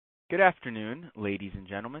Good afternoon, ladies and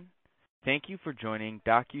gentlemen. Thank you for joining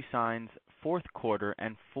DocuSign's fourth quarter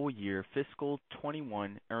and full year fiscal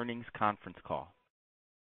 21 earnings conference call.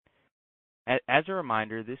 As a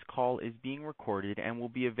reminder, this call is being recorded and will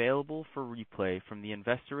be available for replay from the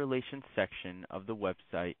Investor Relations section of the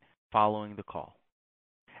website following the call.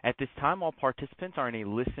 At this time, all participants are in a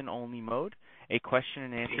listen-only mode. A question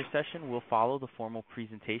and answer session will follow the formal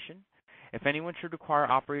presentation. If anyone should require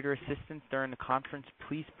operator assistance during the conference,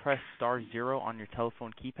 please press star 0 on your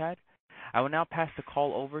telephone keypad. I will now pass the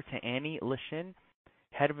call over to Annie Leschin,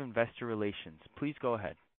 Head of Investor Relations. Please go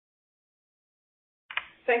ahead.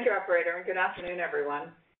 Thank you, operator, and good afternoon,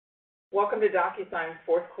 everyone. Welcome to DocuSign's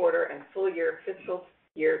fourth quarter and full year fiscal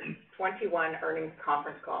year 21 earnings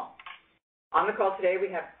conference call. On the call today, we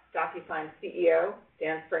have DocuSign CEO,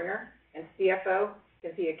 Dan Springer, and CFO,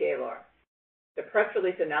 Cynthia Gaylor. The press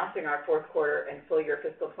release announcing our fourth quarter and full year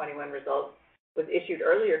fiscal 21 results was issued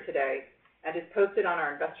earlier today and is posted on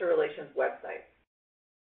our Investor Relations website.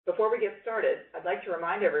 Before we get started, I'd like to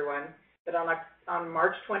remind everyone that on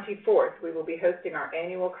March 24th, we will be hosting our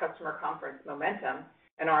annual customer conference, Momentum,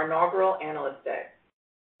 and our inaugural Analyst Day.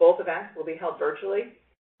 Both events will be held virtually.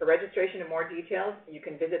 For registration and more details, you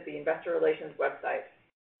can visit the Investor Relations website.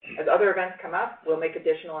 As other events come up, we'll make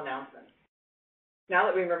additional announcements. Now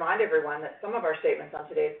let me remind everyone that some of our statements on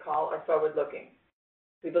today's call are forward-looking.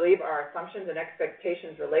 We believe our assumptions and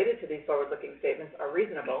expectations related to these forward-looking statements are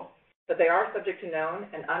reasonable, but they are subject to known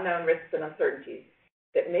and unknown risks and uncertainties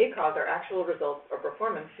that may cause our actual results or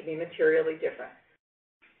performance to be materially different.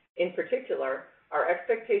 In particular, our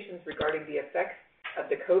expectations regarding the effects of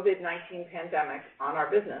the COVID-19 pandemic on our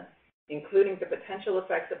business, including the potential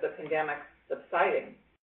effects of the pandemic subsiding,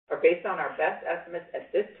 are based on our best estimates at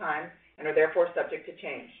this time and are therefore subject to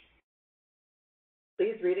change.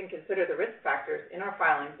 Please read and consider the risk factors in our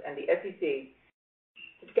filings and the SEC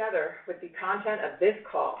together with the content of this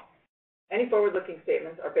call. Any forward-looking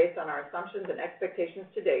statements are based on our assumptions and expectations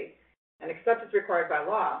to date, and except as required by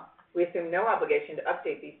law, we assume no obligation to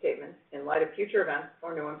update these statements in light of future events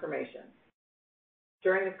or new information.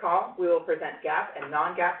 During this call, we will present GAAP and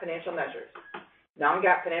non-GAAP financial measures.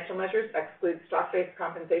 Non-GAAP financial measures exclude stock-based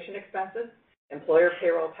compensation expenses, employer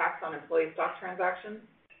payroll tax on employee stock transactions,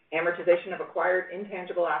 amortization of acquired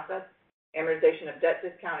intangible assets, amortization of debt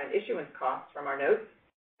discount and issuance costs from our notes,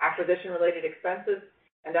 acquisition-related expenses,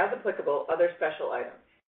 and as applicable, other special items.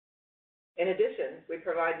 In addition, we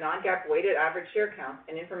provide non-GAAP weighted average share count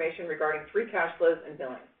and information regarding free cash flows and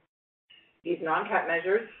billings. These non-GAAP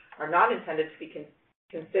measures are not intended to be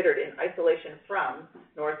considered in isolation from,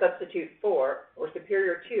 nor a substitute for, or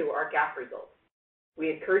superior to our GAAP results. We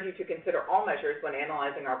encourage you to consider all measures when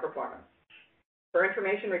analyzing our performance. For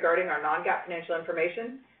information regarding our non-GAAP financial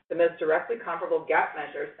information, the most directly comparable GAAP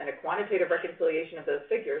measures, and a quantitative reconciliation of those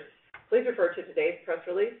figures, please refer to today's press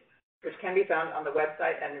release, which can be found on the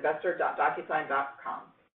website at investor.docusign.com.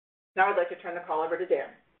 Now I'd like to turn the call over to Dan.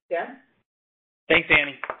 Dan? Thanks,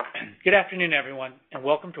 Annie. Good afternoon, everyone, and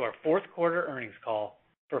welcome to our fourth quarter earnings call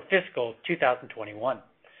for fiscal 2021.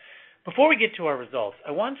 Before we get to our results,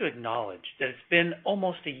 I want to acknowledge that it's been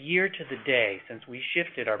almost a year to the day since we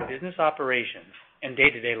shifted our business operations and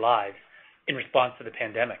day-to-day lives in response to the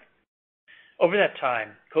pandemic. Over that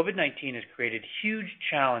time, COVID-19 has created huge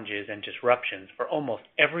challenges and disruptions for almost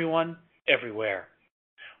everyone, everywhere,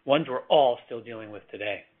 ones we're all still dealing with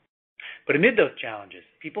today. But amid those challenges,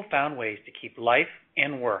 people found ways to keep life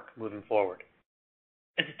and work moving forward.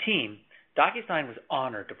 As a team, DocuSign was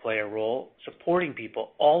honored to play a role supporting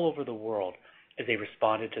people all over the world as they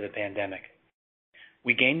responded to the pandemic.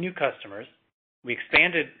 We gained new customers, we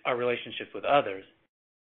expanded our relationships with others,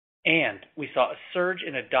 and we saw a surge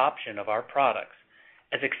in adoption of our products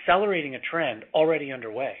as accelerating a trend already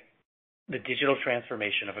underway, the digital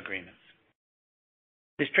transformation of agreements.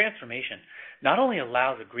 This transformation not only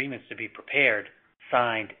allows agreements to be prepared,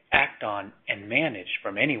 signed, acted on, and managed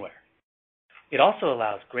from anywhere, it also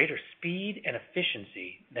allows greater speed and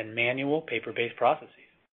efficiency than manual paper-based processes.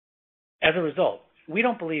 As a result, we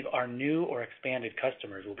don't believe our new or expanded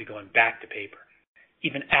customers will be going back to paper,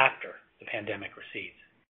 even after the pandemic recedes.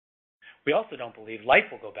 We also don't believe life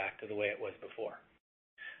will go back to the way it was before.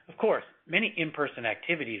 Of course, many in-person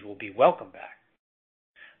activities will be welcome back.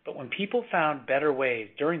 But when people found better ways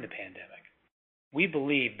during the pandemic, we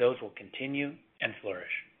believe those will continue and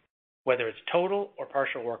flourish, whether it's total or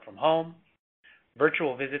partial work from home,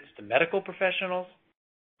 virtual visits to medical professionals,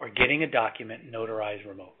 or getting a document notarized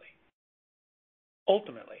remotely.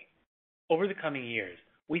 Ultimately, over the coming years,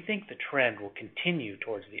 we think the trend will continue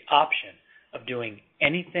towards the option of doing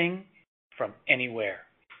anything from anywhere.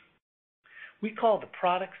 We call the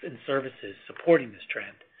products and services supporting this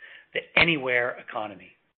trend the anywhere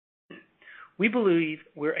economy. We believe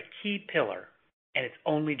we're a key pillar, and it's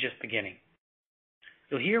only just beginning.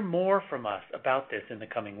 You'll hear more from us about this in the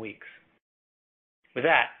coming weeks. With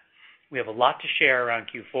that, we have a lot to share around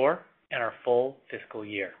Q4 and our full fiscal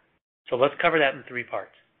year. So let's cover that in 3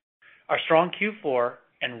 parts. Our strong Q4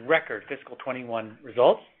 and record fiscal 21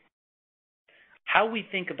 results, how we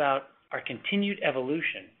think about our continued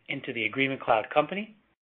evolution into the Agreement Cloud company,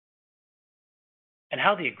 and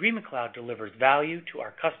how the Agreement Cloud delivers value to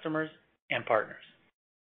our customers and partners.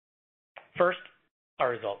 First, our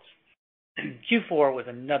results. Q4 was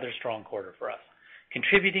another strong quarter for us,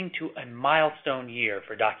 contributing to a milestone year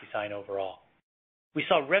for DocuSign overall. We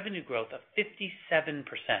saw revenue growth of 57%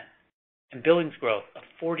 and billings growth of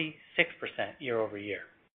 46% year over year.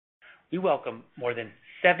 We welcome more than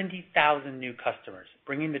 70,000 new customers,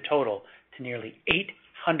 bringing the total to nearly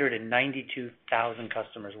 892,000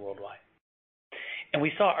 customers worldwide. And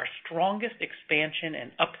we saw our strongest expansion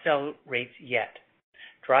and upsell rates yet,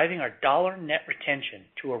 driving our dollar net retention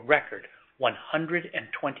to a record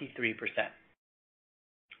 123%.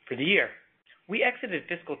 For the year, we exited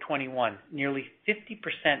fiscal 21 nearly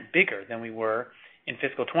 50% bigger than we were in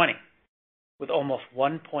fiscal 20, with almost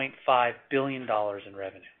 $1.5 billion in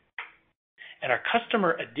revenue. And our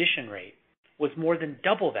customer addition rate was more than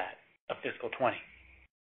double that of fiscal 20,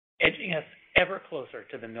 edging us ever closer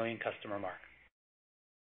to the million customer mark.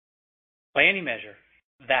 By any measure,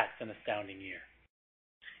 that's an astounding year.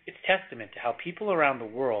 It's testament to how people around the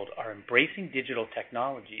world are embracing digital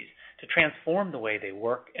technologies to transform the way they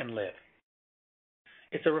work and live.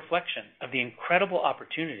 It's a reflection of the incredible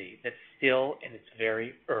opportunity that's still in its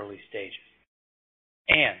very early stages.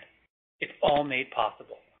 And it's all made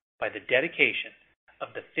possible by the dedication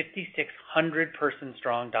of the 5,600-person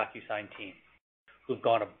strong DocuSign team, who've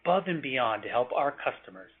gone above and beyond to help our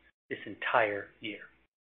customers this entire year.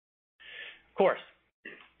 Of course,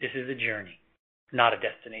 this is a journey, not a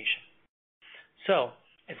destination. So,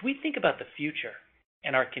 as we think about the future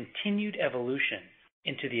and our continued evolution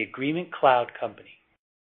into the Agreement Cloud company,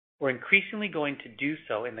 we're increasingly going to do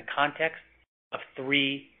so in the context of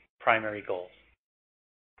 3 primary goals.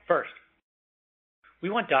 First, we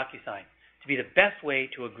want DocuSign to be the best way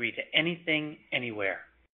to agree to anything, anywhere.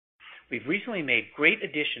 We've recently made great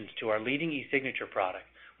additions to our leading e-signature product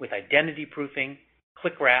with identity proofing,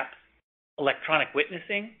 click wraps, electronic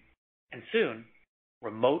witnessing, and soon,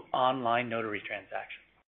 remote online notary transactions.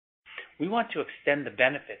 We want to extend the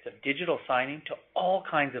benefits of digital signing to all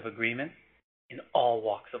kinds of agreements in all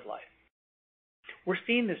walks of life. We're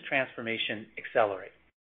seeing this transformation accelerate.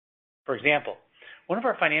 For example, one of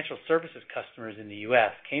our financial services customers in the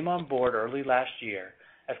U.S. came on board early last year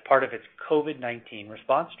as part of its COVID-19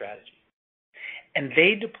 response strategy. And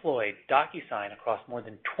they deployed DocuSign across more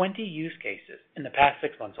than 20 use cases in the past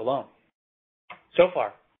 6 months alone. So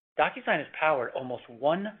far, DocuSign has powered almost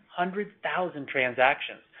 100,000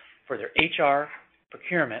 transactions for their HR,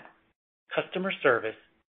 procurement, customer service,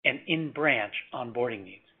 and in-branch onboarding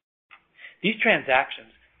needs. These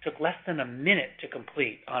transactions took less than a minute to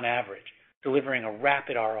complete on average, delivering a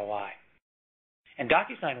rapid ROI. And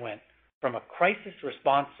DocuSign went from a crisis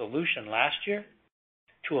response solution last year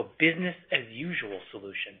to a business-as-usual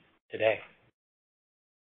solution today.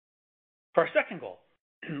 For our second goal,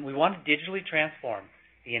 we want to digitally transform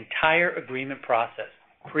the entire agreement process,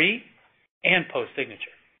 pre- and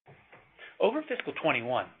post-signature. Over fiscal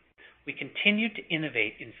 21, we continued to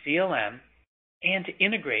innovate in CLM and to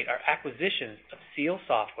integrate our acquisitions of Seal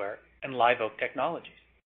Software and Live Oak Technologies.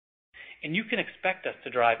 And you can expect us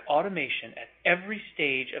to drive automation at every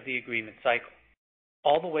stage of the agreement cycle,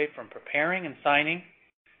 all the way from preparing and signing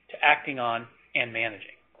to acting on and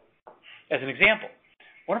managing. As an example,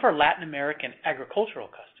 one of our Latin American agricultural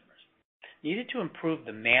customers needed to improve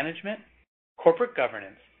the management, corporate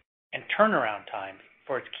governance, and turnaround times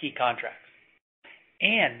for its key contracts.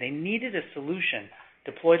 And they needed a solution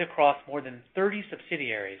deployed across more than 30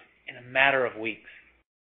 subsidiaries in a matter of weeks.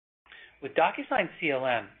 With DocuSign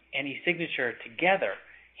CLM and eSignature together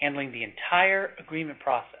handling the entire agreement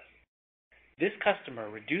process, this customer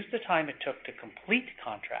reduced the time it took to complete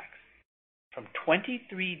contracts from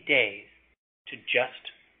 23 days to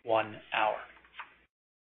just 1 hour.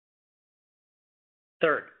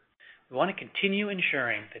 Third, we want to continue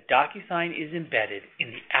ensuring that DocuSign is embedded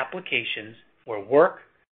in the applications where work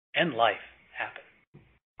and life happen.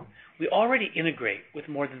 We already integrate with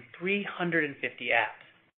more than 350 apps,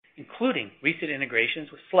 including recent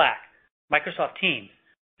integrations with Slack, Microsoft Teams,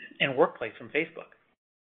 and Workplace from Facebook.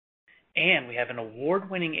 And we have an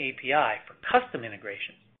award-winning API for custom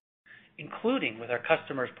integrations, including with our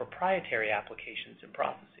customers' proprietary applications and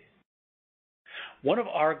processes. One of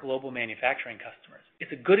our global manufacturing customers is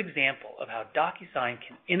a good example of how DocuSign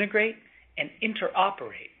can integrate and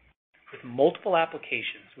interoperate with multiple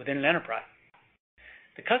applications within an enterprise.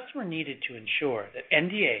 The customer needed to ensure that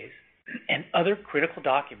NDAs and other critical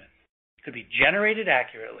documents could be generated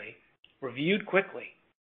accurately, reviewed quickly,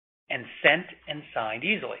 and sent and signed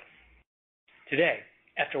easily. Today,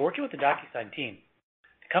 after working with the DocuSign team,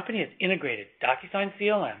 the company has integrated DocuSign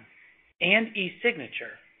CLM and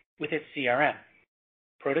eSignature with its CRM,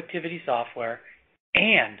 productivity software,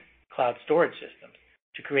 and cloud storage systems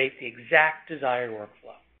to create the exact desired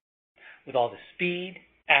workflow with all the speed,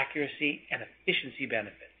 accuracy, and efficiency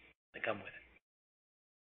benefits that come with it.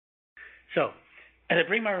 So, as I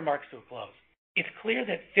bring my remarks to a close, it's clear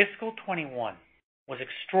that fiscal 21 was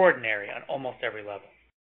extraordinary on almost every level.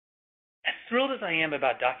 As thrilled as I am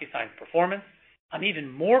about DocuSign's performance, I'm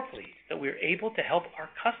even more pleased that we were able to help our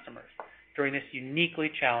customers during this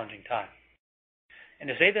uniquely challenging time. And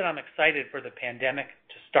to say that I'm excited for the pandemic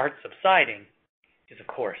to start subsiding is, of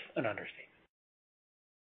course, an understatement.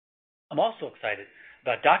 I'm also excited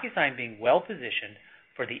about DocuSign being well-positioned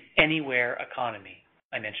for the anywhere economy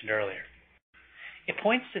I mentioned earlier. It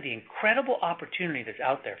points to the incredible opportunity that's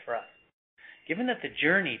out there for us, given that the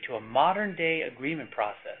journey to a modern-day agreement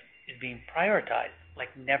process is being prioritized like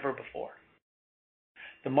never before.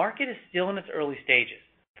 The market is still in its early stages,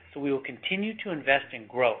 so we will continue to invest in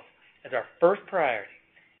growth as our first priority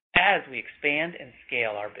as we expand and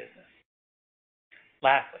scale our business.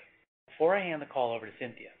 Lastly, before I hand the call over to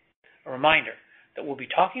Cynthia, a reminder that we'll be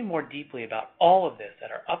talking more deeply about all of this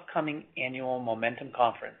at our upcoming annual Momentum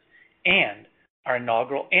Conference and our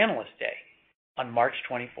inaugural Analyst Day on March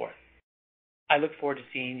 24th. I look forward to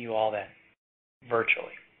seeing you all then,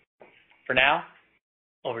 virtually. For now,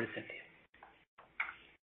 over to Cynthia.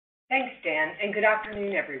 Thanks, Dan, and good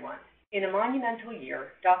afternoon, everyone. In a monumental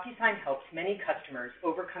year, DocuSign helps many customers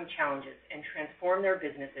overcome challenges and transform their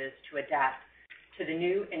businesses to adapt to the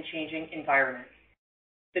new and changing environment.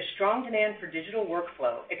 The strong demand for digital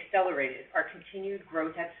workflow accelerated our continued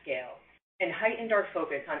growth at scale and heightened our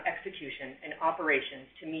focus on execution and operations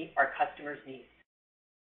to meet our customers' needs.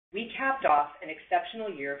 We capped off an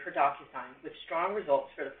exceptional year for DocuSign with strong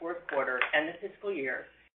results for the fourth quarter and the fiscal year,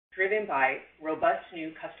 driven by robust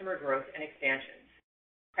new customer growth and expansions,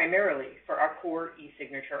 primarily for our core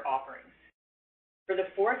eSignature offerings. For the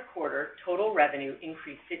fourth quarter, total revenue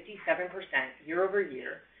increased 57% year over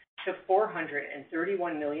year to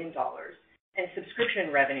 $431 million, and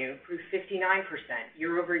subscription revenue grew 59%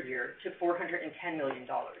 year over year to $410 million.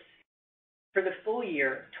 For the full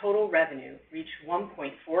year, total revenue reached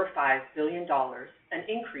 $1.45 billion, an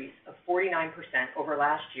increase of 49% over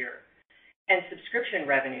last year, and subscription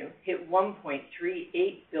revenue hit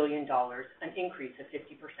 $1.38 billion, an increase of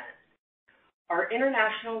 50%. Our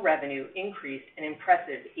international revenue increased an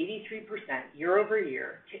impressive 83% year over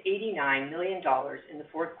year to $89 million in the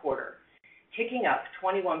fourth quarter, ticking up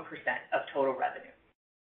 21% of total revenue.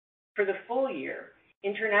 For the full year,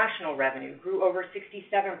 international revenue grew over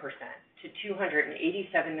 67% to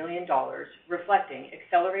 $287 million, reflecting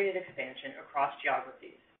accelerated expansion across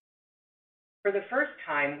geographies. For the first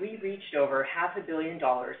time, we reached over $500 million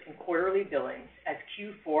in quarterly billings as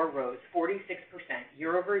Q4 rose 46%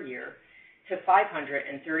 year over year to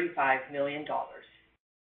 $535 million.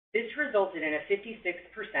 This resulted in a 56%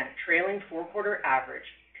 trailing four-quarter average,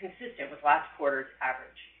 consistent with last quarter's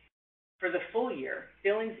average. For the full year,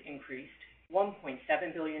 billings increased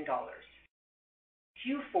 $1.7 billion.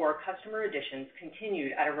 Q4 customer additions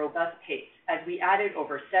continued at a robust pace as we added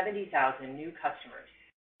over 70,000 new customers.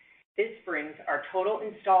 This brings our total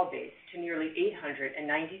install base to nearly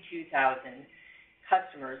 892,000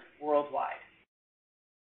 customers worldwide,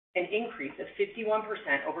 an increase of 51%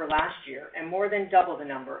 over last year and more than double the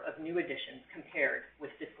number of new additions compared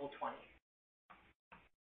with fiscal 20.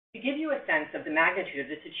 To give you a sense of the magnitude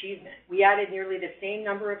of this achievement, we added nearly the same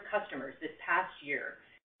number of customers this past year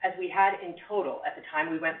as we had in total at the time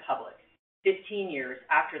we went public, 15 years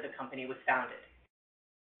after the company was founded.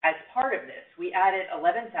 As part of this, we added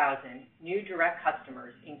 11,000 new direct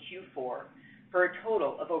customers in Q4 for a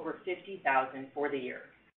total of over 50,000 for the year.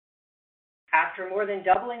 After more than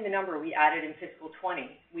doubling the number we added in fiscal 20,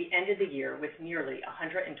 we ended the year with nearly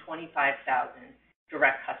 125,000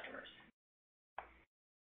 direct customers.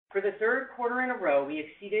 For the third quarter in a row, we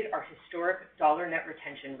exceeded our historic dollar net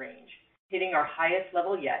retention range, hitting our highest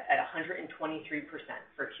level yet at 123%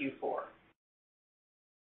 for Q4.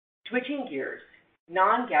 Switching gears,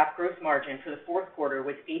 non-GAAP gross margin for the fourth quarter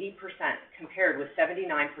was 80% compared with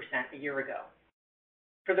 79% a year ago.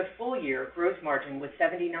 For the full year, gross margin was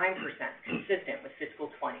 79%, consistent with fiscal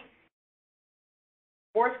 20.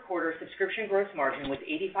 Fourth quarter subscription gross margin was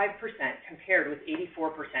 85% compared with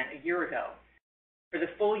 84% a year ago. For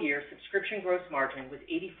the full year, subscription gross margin was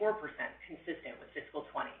 84%, consistent with fiscal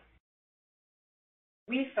 20.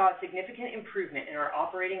 We saw significant improvement in our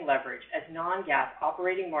operating leverage as non-GAAP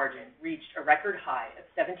operating margin reached a record high of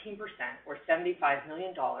 17%, or $75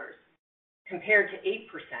 million, compared to 8%,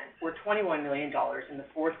 or $21 million in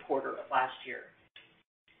the fourth quarter of last year.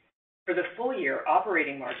 For the full year,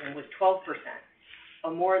 operating margin was 12%,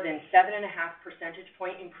 a more than 7.5 percentage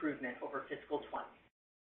point improvement over fiscal 20.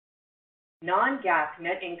 Non-GAAP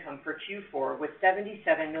net income for Q4 was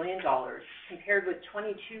 $77 million, compared with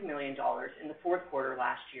 $22 million in the fourth quarter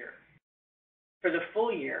last year. For the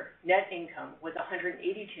full year, net income was $182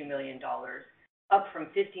 million, up from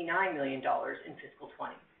 $59 million in fiscal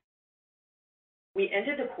 20. We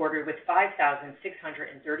ended the quarter with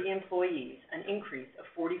 5,630 employees, an increase of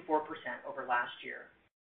 44% over last year.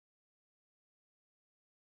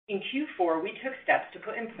 In Q4, we took steps to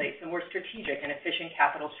put in place a more strategic and efficient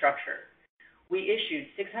capital structure. We issued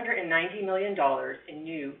 $690 million in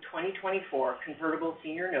new 2024 convertible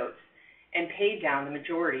senior notes and paid down the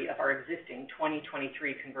majority of our existing 2023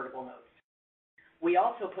 convertible notes. We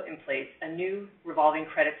also put in place a new revolving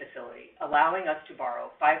credit facility, allowing us to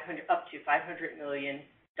borrow up to $500 million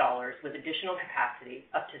with additional capacity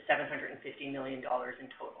up to $750 million in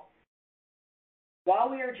total. While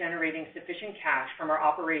we are generating sufficient cash from our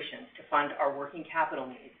operations to fund our working capital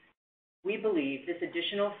needs, we believe this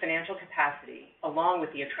additional financial capacity, along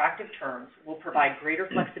with the attractive terms, will provide greater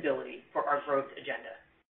flexibility for our growth agenda.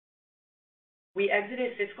 We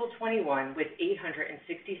exited fiscal 21 with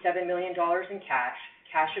 $867 million in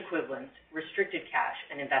cash equivalents, restricted cash,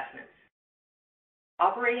 and investments.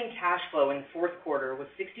 Operating cash flow in the fourth quarter was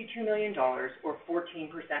 $62 million, or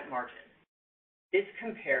 14% margin. This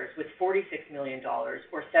compares with $46 million,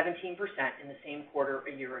 or 17% in the same quarter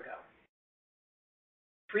a year ago.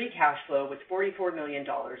 Free cash flow was $44 million,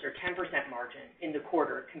 or 10% margin, in the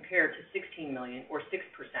quarter, compared to $16 million, or 6%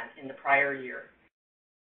 in the prior year.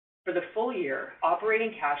 For the full year,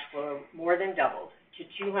 operating cash flow more than doubled to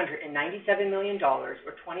 $297 million, or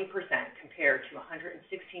 20%, compared to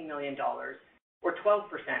 $116 million, or 12%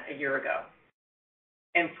 a year ago.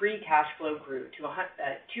 And free cash flow grew to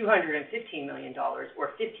 $215 million,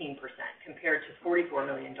 or 15%, compared to $44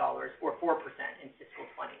 million, or 4% in fiscal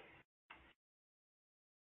 20.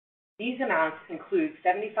 These amounts include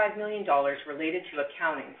 $75 million related to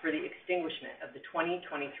accounting for the extinguishment of the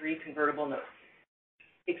 2023 convertible notes.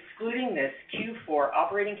 Excluding this, Q4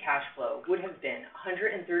 operating cash flow would have been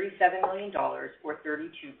 $137 million, or 32%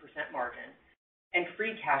 margin, and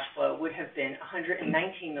free cash flow would have been $119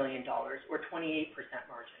 million, or 28%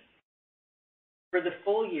 margin. For the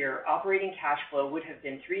full year, operating cash flow would have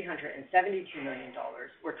been $372 million,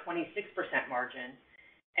 or 26% margin,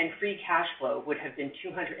 and free cash flow would have been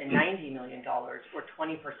 $290 million, or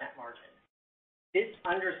 20% margin. This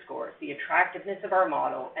underscores the attractiveness of our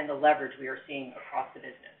model and the leverage we are seeing across the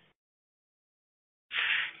business.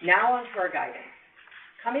 Now on to our guidance.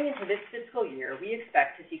 Coming into this fiscal year, we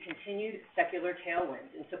expect to see continued secular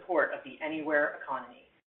tailwinds in support of the anywhere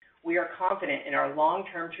economy. We are confident in our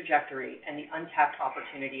long-term trajectory and the untapped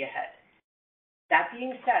opportunity ahead. That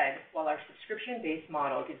being said, while our subscription-based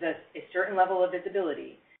model gives us a certain level of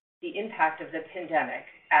visibility, the impact of the pandemic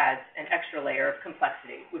adds an extra layer of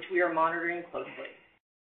complexity, which we are monitoring closely.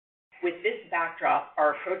 With this backdrop,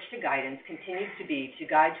 our approach to guidance continues to be to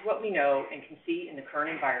guide to what we know and can see in the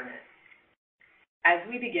current environment. As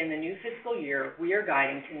we begin the new fiscal year, we are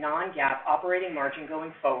guiding to non-GAAP operating margin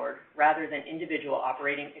going forward rather than individual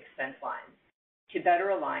operating expense lines to better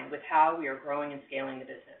align with how we are growing and scaling the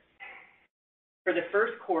business. For the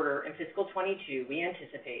first quarter in fiscal 22, we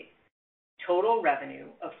anticipate total revenue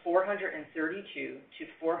of $432 to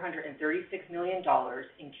 $436 million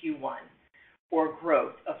in Q1, or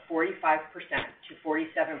growth of 45% to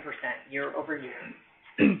 47% year over year,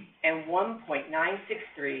 and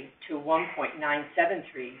 $1.963 to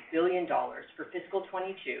 $1.973 billion for fiscal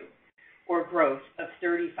 22, or growth of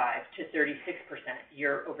 35 to 36%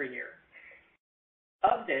 year over year.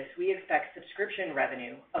 Of this, we expect subscription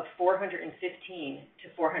revenue of $415 to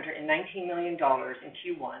 $419 million in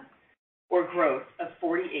Q1, or growth of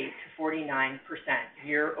 48 to 49%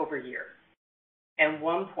 year over year, and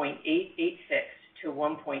 $1.886 to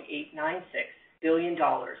 $1.896 billion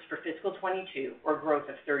for fiscal 22, or growth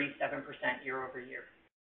of 37% year over year.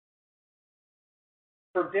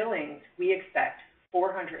 For billings, we expect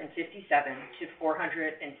 $457 to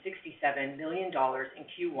 $467 million in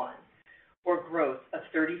Q1, or growth of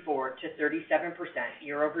 34 to 37%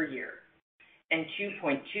 year over year, and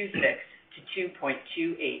 $2.26 to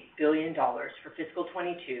 $2.28 billion for fiscal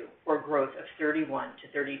 22, or growth of 31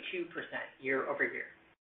 to 32% year over year.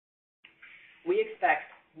 We expect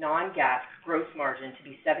non-GAAP gross margin to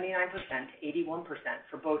be 79% to 81%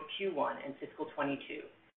 for both Q1 and fiscal 22.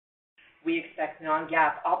 We expect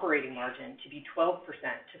non-GAAP operating margin to be 12%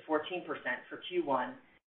 to 14% for Q1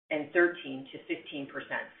 and 13 to 15%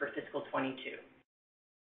 for fiscal 22.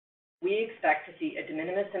 We expect to see a de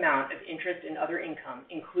minimis amount of interest and other income,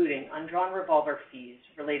 including undrawn revolver fees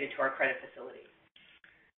related to our credit facility.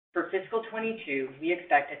 For fiscal 22, we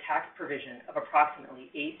expect a tax provision of approximately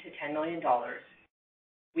 $8 to $10 million.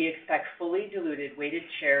 We expect fully diluted weighted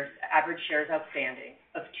average shares outstanding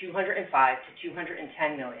of 205 to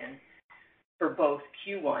 210 million for both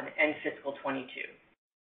Q1 and fiscal 22.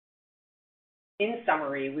 In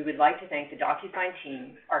summary, we would like to thank the DocuSign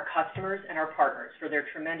team, our customers, and our partners for their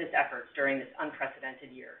tremendous efforts during this unprecedented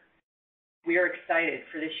year. We are excited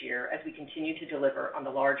for this year as we continue to deliver on the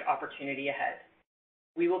large opportunity ahead.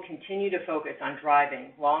 We will continue to focus on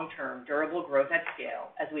driving long-term durable growth at scale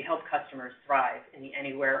as we help customers thrive in the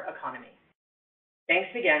anywhere economy. Thanks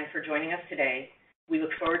again for joining us today. We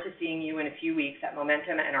look forward to seeing you in a few weeks at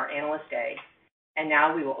Momentum and our Analyst Day. And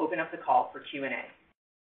now we will open up the call for Q&A.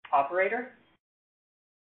 Operator?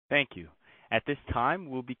 Thank you. At this time,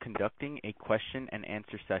 we'll be conducting a question and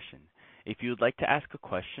answer session. If you would like to ask a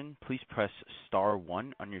question, please press star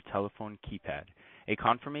 1 on your telephone keypad. A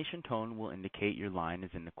confirmation tone will indicate your line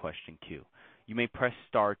is in the question queue. You may press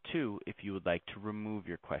star 2 if you would like to remove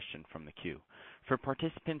your question from the queue. For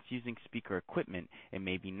participants using speaker equipment, it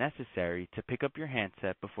may be necessary to pick up your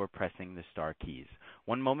handset before pressing the star keys.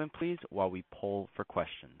 One moment, please, while we poll for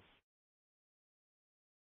questions.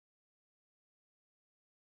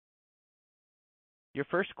 Your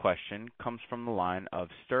first question comes from the line of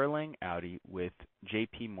Sterling Auty with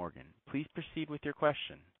J.P. Morgan. Please proceed with your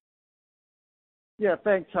question. Yeah,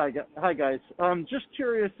 thanks. Hi, guys. Just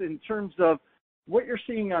curious in terms of what you're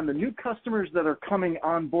seeing on the new customers that are coming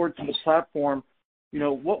on board to the platform. You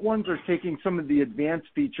know, what ones are taking some of the advanced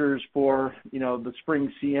features for, you know, the Spring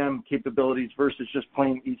CM capabilities versus just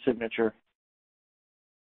plain e-signature?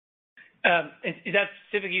 Is that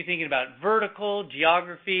specifically you thinking about vertical,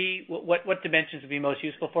 geography? What dimensions would be most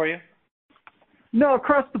useful for you? No,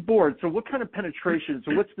 across the board. So what kind of penetration?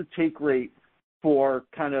 So what's the take rate for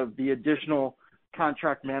kind of the additional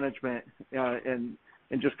contract management and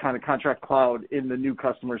just kind of contract cloud in the new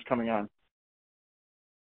customers coming on?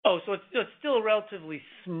 Oh, so it's still a relatively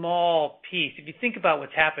small piece. If you think about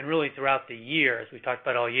what's happened really throughout the year, as we've talked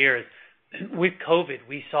about all year, is with COVID,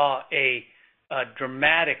 we saw a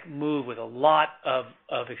dramatic move with a lot of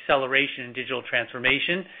acceleration in digital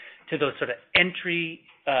transformation to those sort of entry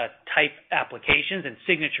type applications, and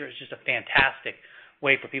signature is just a fantastic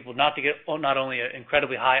way for people not only an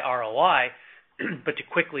incredibly high ROI, but to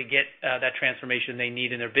quickly get that transformation they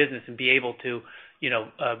need in their business and be able to,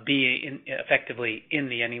 be effectively in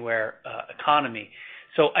the anywhere economy.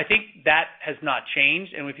 So I think that has not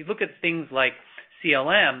changed. And if you look at things like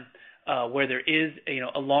CLM, where there is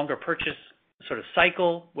a longer purchase sort of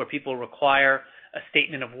cycle where people require a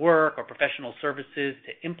statement of work or professional services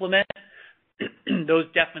to implement, those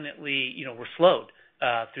definitely were slowed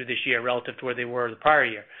through this year relative to where they were the prior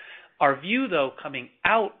year. Our view, though, coming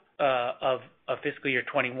out of fiscal year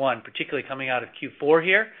 21, particularly coming out of Q4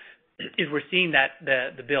 here, is we're seeing that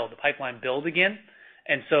the pipeline build again.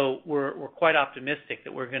 And so we're quite optimistic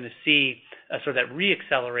that we're going to see sort of that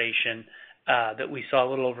reacceleration that we saw a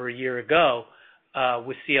little over a year ago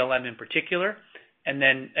with CLM in particular. And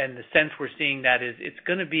the sense we're seeing that is it's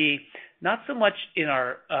going to be not so much in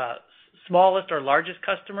our smallest or largest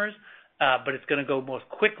customers, but it's going to go most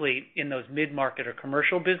quickly in those mid-market or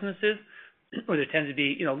commercial businesses, where there tends to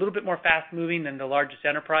be a little bit more fast-moving than the largest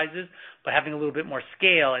enterprises, but having a little bit more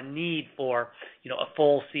scale and need for a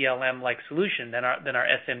full CLM-like solution than our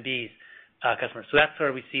SMBs customers. So that's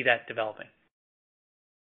where we see that developing.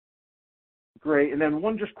 Great. And then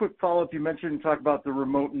one just quick follow-up. You mentioned talk about the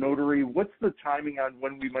remote notary. What's the timing on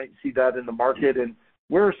when we might see that in the market, and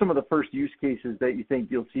where are some of the first use cases that you think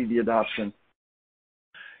you'll see the adoption?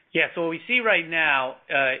 Yeah, so what we see right now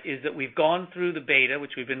is that we've gone through the beta,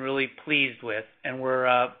 which we've been really pleased with, and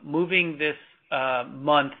we're moving this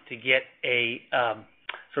month to get a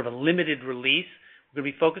sort of a limited release. We're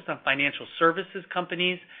going to be focused on financial services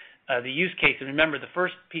companies. The use case, and remember, the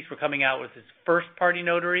first piece we're coming out with is first-party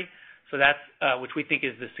notary, so that's which we think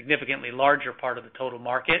is the significantly larger part of the total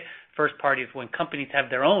market. First party is when companies have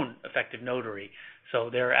their own effective notary, so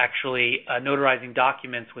they're actually notarizing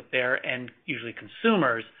documents with their end, usually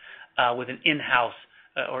consumers, with an in-house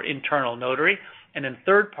or internal notary. And then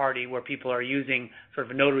third party, where people are using sort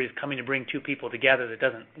of a notary is coming to bring two people together that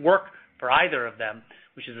doesn't work for either of them,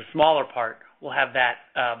 which is a smaller part. We'll have that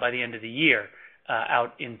by the end of the year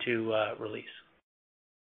out into release.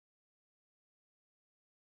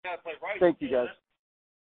 Thank you, guys.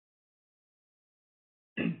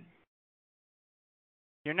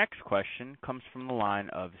 Your next question comes from the line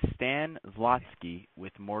of Stan Zlotsky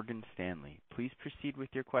with Morgan Stanley. Please proceed with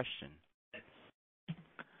your question.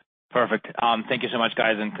 Perfect. Thank you so much,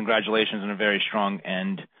 guys, and congratulations on a very strong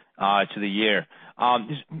end to the year.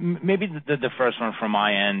 Maybe the first one from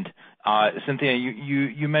my end, Cynthia,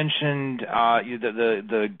 you mentioned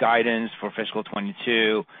the guidance for fiscal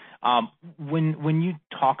 22. When you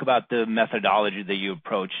talk about the methodology that you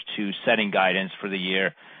approach to setting guidance for the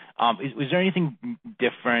year, was there anything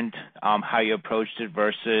different how you approached it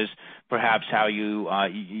versus perhaps how you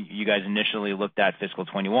guys initially looked at fiscal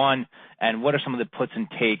 21? And what are some of the puts and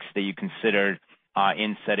takes that you considered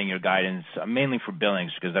in setting your guidance, mainly for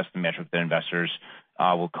billings, because that's the metric that investors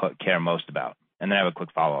will care most about? And then I have a quick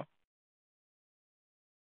follow-up.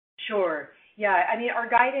 Sure. Yeah, I mean, our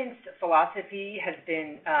guidance philosophy has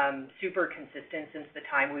been super consistent since the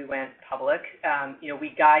time we went public.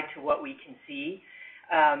 We guide to what we can see.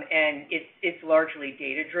 And it's largely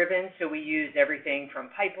data-driven, so we use everything from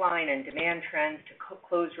pipeline and demand trends to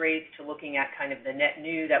close rates to looking at kind of the net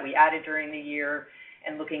new that we added during the year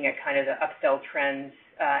and looking at kind of the upsell trends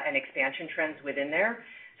and expansion trends within there.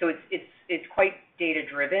 So it's quite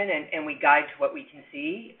data-driven, and we guide to what we can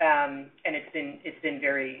see, and it's been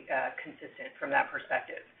very consistent from that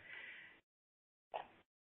perspective.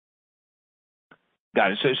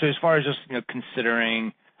 Got it. So as far as just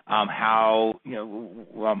considering how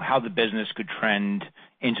the business could trend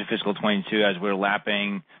into fiscal 22 as we're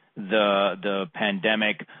lapping the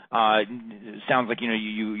pandemic, sounds like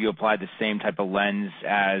you applied the same type of lens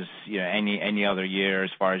as any other year as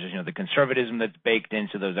far as the conservatism that's baked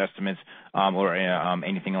into those estimates, or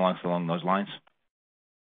anything along those lines.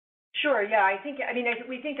 Sure. Yeah,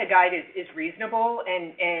 we think the guide is reasonable,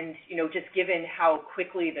 and just given how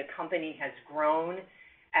quickly the company has grown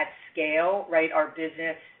at scale, right? Our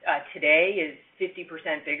business today is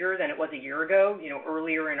 50% bigger than it was a year ago.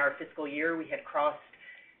 Earlier in our fiscal year, we had crossed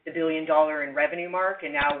the $1 billion in revenue mark,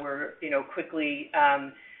 and now we're quickly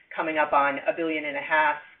coming up on $1.5 billion,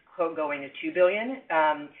 going to $2 billion.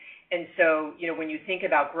 And so, when you think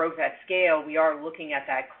about growth at scale, we are looking at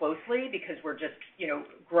that closely because we're just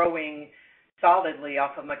growing solidly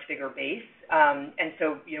off a much bigger base. And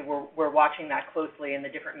so, we're watching that closely in the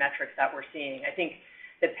different metrics that we're seeing. I think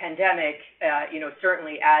the pandemic,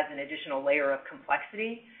 certainly adds an additional layer of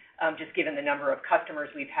complexity, just given the number of customers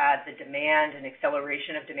we've had, the demand and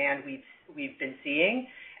acceleration of demand we've been seeing,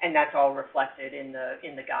 and that's all reflected in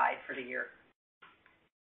the guide for the year.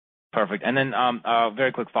 Perfect. And then a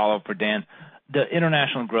very quick follow-up for Dan. The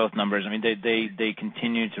international growth numbers, they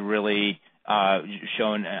continue to really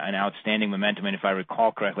show an outstanding momentum, and if I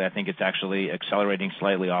recall correctly, I think it's actually accelerating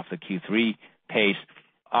slightly off the Q3 pace.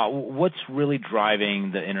 What's really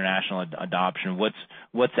driving the international adoption?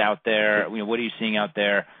 What's out there? What are you seeing out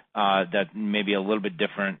there that may be a little bit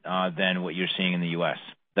different than what you're seeing in the U.S.?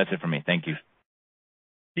 That's it for me. Thank you.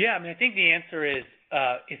 Yeah, I think the answer is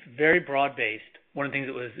it's very broad-based. One of the things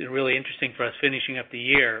that was really interesting for us finishing up the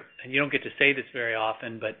year, and you don't get to say this very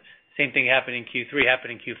often, but same thing happened in Q3,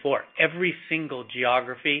 happened in Q4. Every single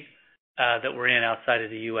geography that we're in outside of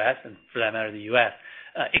the U.S., and for that matter the U.S.,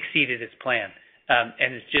 exceeded its plan.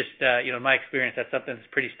 And it's just, in my experience, that's something that's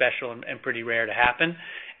pretty special and pretty rare to happen.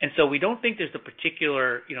 And so we don't think there's a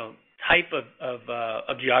particular, type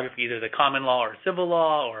of geography, either the common law or civil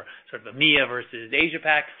law or sort of EMEA versus Asia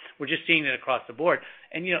Pac. We're just seeing it across the board.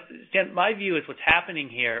 And, Stan, my view is what's happening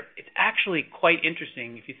here, it's actually quite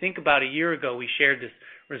interesting. If you think about a year ago, we shared this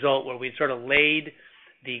result where we sort of laid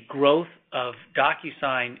the growth of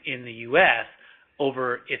DocuSign in the U.S.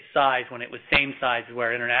 over its size when it was same size as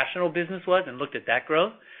where international business was, and looked at that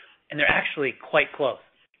growth, and they're actually quite close.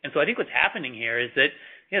 And so I think what's happening here is that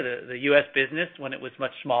the U.S. business, when it was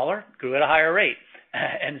much smaller, grew at a higher rate.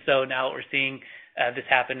 And so now we're seeing this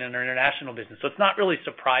happen in our international business. So it's not really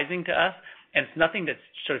surprising to us, and it's nothing that's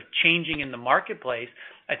sort of changing in the marketplace.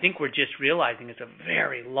 I think we're just realizing it's a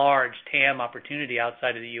very large TAM opportunity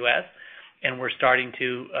outside of the U.S., and we're starting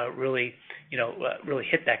to really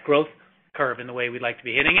hit that growth curve in the way we'd like to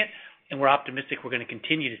be hitting it, and we're optimistic we're going to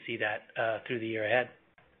continue to see that through the year ahead.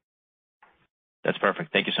 That's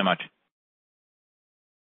perfect. Thank you so much.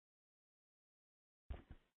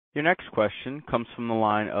 Your next question comes from the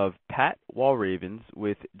line of Pat Walravens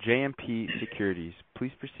with JMP Securities.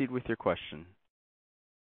 Please proceed with your question.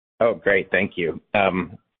 Oh, great. Thank you.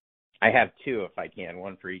 I have two, if I can,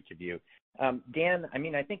 one for each of you. Dan,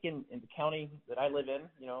 I think in the county that I live in,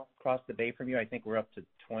 across the bay from you, I think we're up to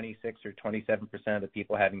 26 or 27% of the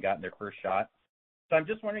people haven't gotten their first shot. So I'm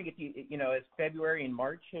just wondering if as February and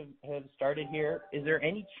March have started here, is there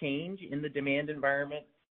any change in the demand environment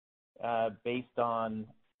based on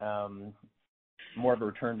more of a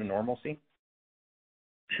return to normalcy?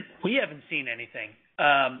 We haven't seen anything.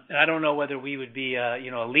 And I don't know whether we would be, a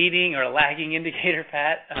leading or a lagging indicator,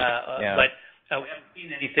 Pat, but we haven't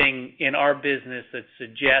seen anything in our business that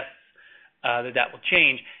suggests that will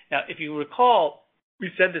change. Now, if you recall, we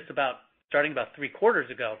said this starting about 3 quarters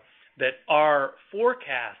ago, that our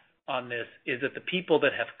forecast on this is that the people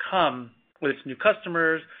that have come, whether it's new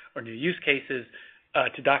customers or new use cases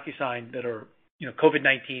to DocuSign that are,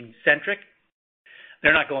 COVID-19 centric,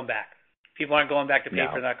 they're not going back. People aren't going back to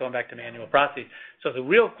paper, They're not going back to manual processes. So the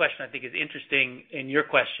real question I think is interesting in your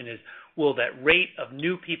question is, will that rate of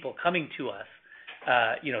new people coming to us,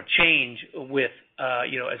 change with,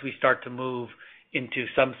 as we start to move into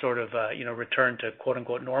some sort of, return to quote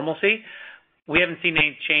unquote normalcy? We haven't seen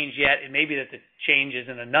any change yet. It may be that the change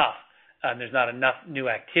isn't enough. There's not enough new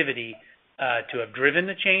activity to have driven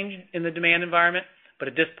the change in the demand environment. But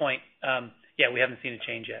at this point, we haven't seen a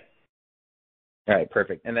change yet. All right,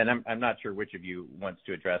 perfect. And then I'm not sure which of you wants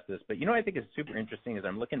to address this, but I think is super interesting is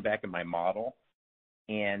I'm looking back at my model,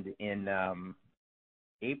 and in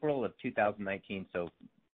April of 2019, so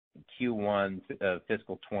Q1 of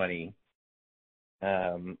fiscal 20,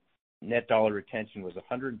 net dollar retention was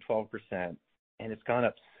 112%, and it's gone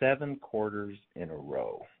up 7 quarters in a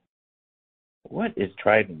row. What is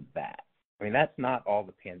driving that? That's not all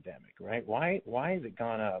the pandemic, right? Why has it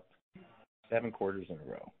gone up 7 quarters in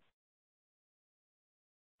a row?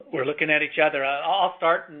 We're looking at each other. I'll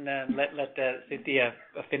start and let Cynthia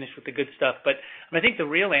finish with the good stuff. But I think the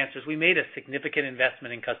real answer is we made a significant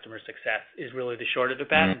investment in customer success is really the short of it,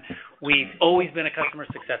 Pat. Mm-hmm. We've always been a customer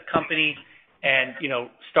success company. And,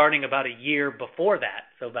 starting about a year before that,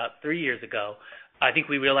 so about 3 years ago, I think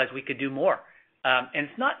we realized we could do more. And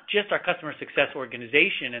it's not just our customer success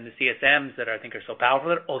organization and the CSMs that I think are so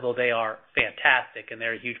powerful, although they are fantastic and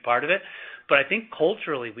they're a huge part of it. But I think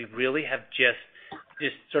culturally we really have just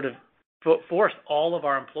sort of forced all of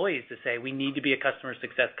our employees to say we need to be a customer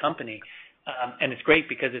success company. And it's great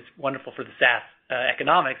because it's wonderful for the SaaS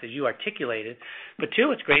economics, as you articulated. But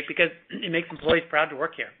two, it's great because it makes employees proud to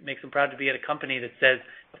work here. It makes them proud to be at a company that says,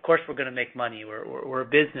 of course we're going to make money. We're a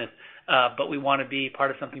business, but we want to be part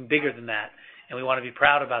of something bigger than that. And we want to be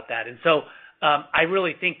proud about that. And so I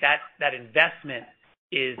really think that investment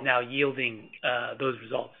is now yielding those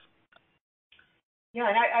results. Yeah,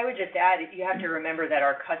 and I would just add, you have to remember that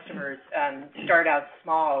our customers start out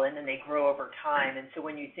small and then they grow over time. And so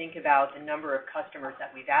when you think about the number of customers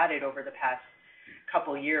that we've added over the past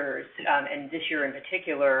couple years, and this year in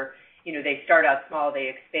particular, they start out small, they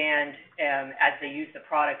expand as they use the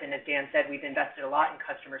product. And as Dan said, we've invested a lot in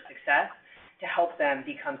customer success to help them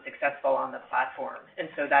become successful on the platform. And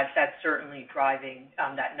so that's certainly driving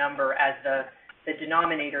that number. As the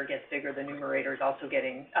denominator gets bigger, the numerator is also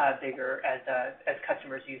getting bigger as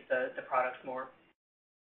customers use the products more.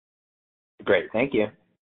 Great, thank you.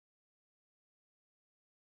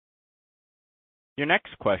 Your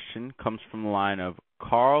next question comes from the line of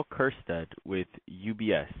Karl Keirstead with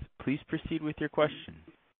UBS. Please proceed with your question.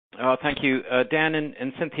 Thank you. Dan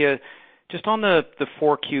and Cynthia, just on the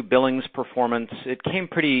 4Q billings performance, it came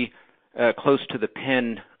pretty close to the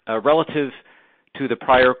pin relative to the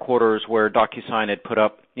prior quarters where DocuSign had put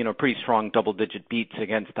up, pretty strong double-digit beats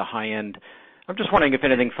against the high end. I'm just wondering if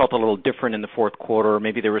anything felt a little different in the fourth quarter, or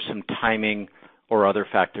maybe there was some timing or other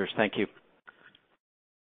factors. Thank you.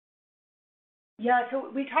 Yeah, so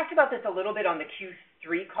we talked about this a little bit on the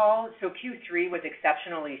Q3 call. So Q3 was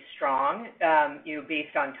exceptionally strong,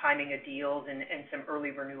 based on timing of deals and some early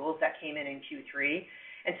renewals that came in Q3.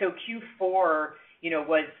 And so Q4,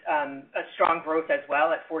 was a strong growth as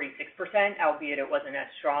well at 46%, albeit it wasn't as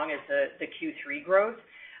strong as the Q3 growth.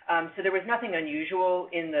 So there was nothing unusual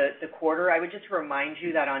in the quarter. I would just remind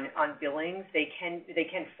you that on billings, they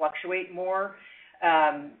can fluctuate more,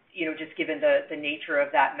 just given the nature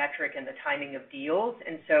of that metric and the timing of deals.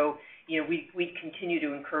 And so, we continue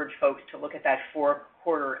to encourage folks to look at that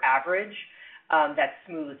 4-quarter average that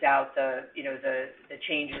smooths out the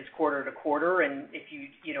changes quarter to quarter. And if you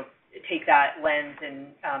take that lens and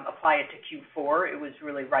apply it to Q4, it was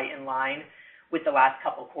really right in line with the last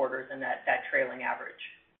couple quarters and that trailing average.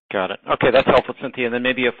 Got it. Okay, that's helpful, Cynthia. And then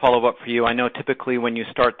maybe a follow-up for you. I know typically when you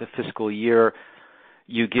start the fiscal year,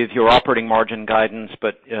 you give your operating margin guidance,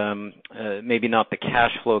 but maybe not the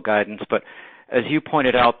cash flow guidance. But as you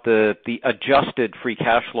pointed out, the adjusted free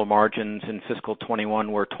cash flow margins in fiscal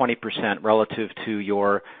 21 were 20% relative to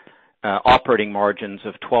your operating margins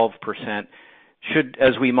of 12%. Should,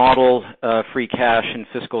 as we model free cash in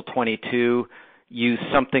fiscal 22, use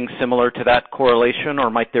something similar to that correlation, or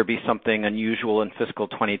might there be something unusual in fiscal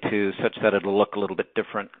 22 such that it'll look a little bit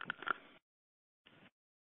different?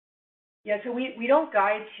 Yeah, so we don't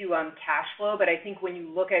guide to cash flow, but I think when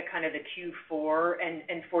you look at kind of the Q4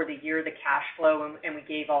 and for the year, the cash flow, and we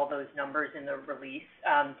gave all those numbers in the release,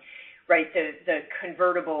 right, the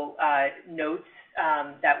convertible notes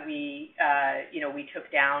that we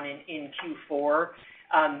took down in Q4,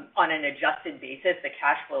 on an adjusted basis, the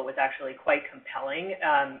cash flow was actually quite compelling.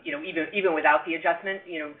 Even without the adjustment,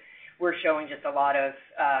 we're showing just a lot of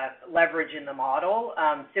leverage in the model,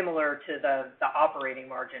 similar to the operating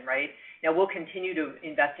margin, right? Now, we'll continue to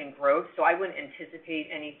invest in growth, so I wouldn't anticipate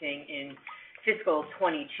anything in fiscal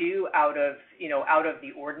 22 out of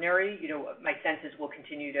the ordinary. My sense is we'll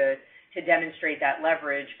continue to demonstrate that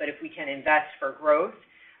leverage, but if we can invest for growth,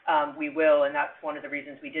 we will, and that's one of the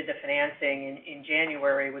reasons we did the financing in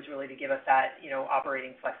January, was really to give us that,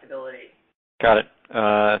 operating flexibility. Got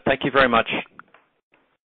it. Thank you very much.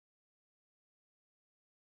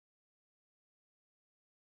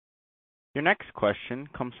 Your next question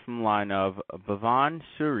comes from the line of Bhavan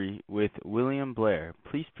Suri with William Blair.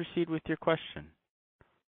 Please proceed with your question.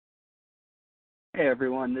 Hey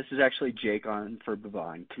everyone, this is actually Jake on for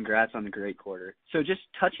Bhavan. Congrats on the great quarter. So just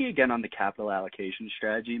touching again on the capital allocation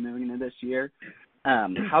strategy moving into this year,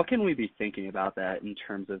 how can we be thinking about that in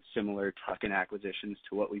terms of similar tuck-in acquisitions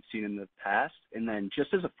to what we've seen in the past? And then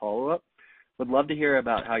just as a follow-up, would love to hear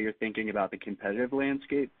about how you're thinking about the competitive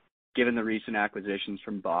landscape given the recent acquisitions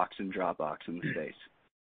from Box and Dropbox in the space.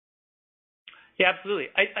 Yeah, absolutely.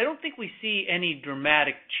 I don't think we see any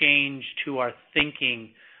dramatic change to our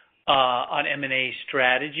thinking on M&A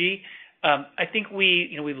strategy. I think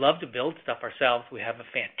we love to build stuff ourselves. We have a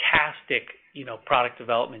fantastic, product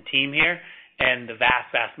development team here, and the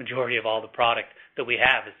vast majority of all the product that we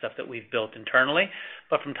have is stuff that we've built internally.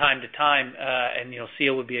 But from time to time, and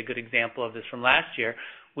Seal would be a good example of this from last year,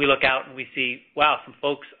 we look out and we see, wow, some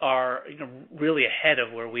folks are really ahead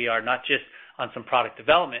of where we are, not just on some product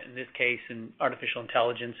development, in this case in artificial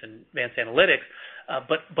intelligence and advanced analytics,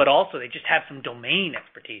 but also they just have some domain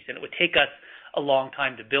expertise, and it would take us a long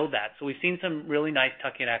time to build that. So we've seen some really nice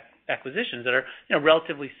tuck-in acquisitions that are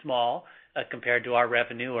relatively small compared to our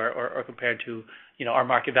revenue or compared to our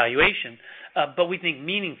market valuation, but we think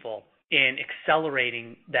meaningful in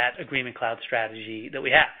accelerating that Agreement Cloud strategy that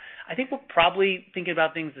we have. I think we're probably thinking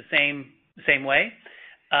about things the same way.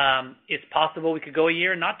 It's possible we could go a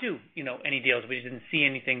year and not do any deals. We just didn't see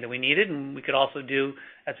anything that we needed, and we could also do,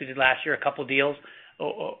 as we did last year, a couple deals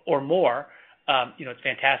or more. It's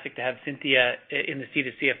fantastic to have Cynthia in the seat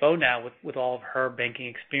of CFO now with all of her banking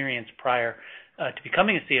experience prior to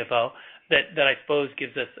becoming a CFO. That I suppose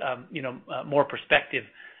gives us more perspective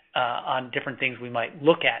on different things we might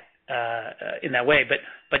look at in that way.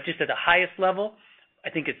 But just at the highest level, I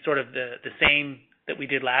think it's sort of the same that we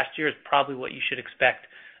did last year is probably what you should expect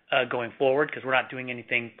going forward, because we're not doing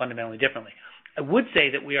anything fundamentally differently. I would say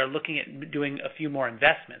that we are looking at doing a few more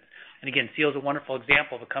investments. And again, Seal is a wonderful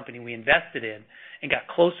example of a company we invested in and got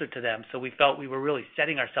closer to them, so we felt we were really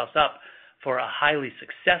setting ourselves up for a highly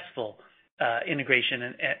successful integration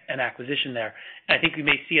and acquisition there. And I think we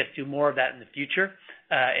may see us do more of that in the future,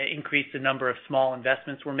 increase the number of small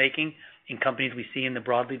investments we're making in companies we see in the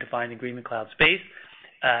broadly defined Agreement Cloud space,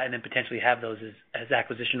 and then potentially have those as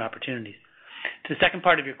acquisition opportunities. To the second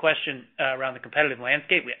part of your question around the competitive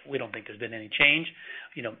landscape, we don't think there's been any change.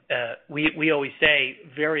 We always say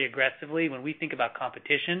very aggressively when we think about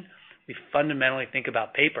competition, we fundamentally think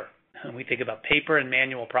about paper. And we think about paper and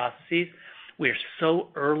manual processes. We are so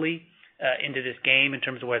early into this game in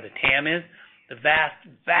terms of where the TAM is. The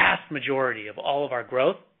vast majority of all of our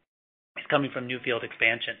growth is coming from new field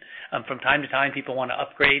expansion. From time to time, people want to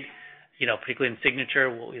upgrade, particularly in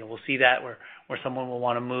signature. We'll see that where someone will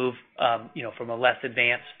want to move, from a less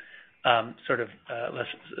advanced,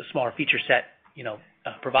 smaller feature set,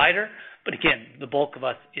 provider. But again, the bulk of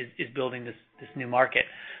us is building this new market.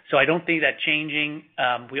 So I don't think that changing.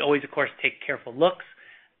 We always, of course, take careful looks.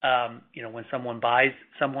 When someone buys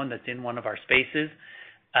someone that's in one of our spaces,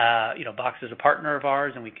 Box is a partner of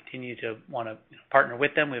ours, and we continue to want to partner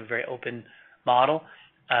with them. We have a very open model,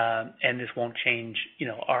 and this won't change,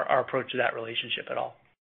 our approach to that relationship at all.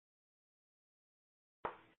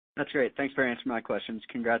 That's great. Thanks for answering my questions.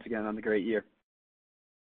 Congrats again on the great year.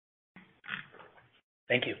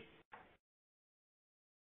 Thank you.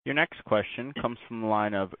 Your next question comes from the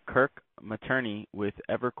line of Kirk Materne with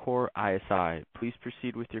Evercore ISI. Please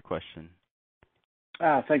proceed with your question.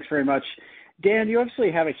 Thanks very much. Dan, you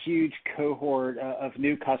obviously have a huge cohort of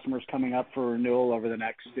new customers coming up for renewal over the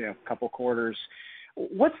next couple quarters.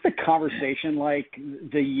 What's the conversation like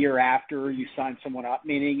the year after you sign someone up?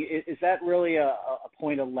 Meaning, is that really a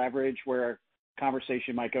point of leverage where a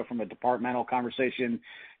conversation might go from a departmental conversation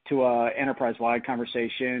to a enterprise-wide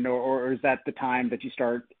conversation, or is that the time that you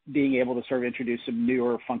start being able to sort of introduce some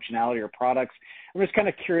newer functionality or products? I'm just kind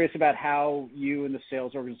of curious about how you and the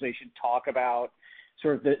sales organization talk about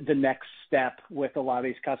sort of the next step with a lot of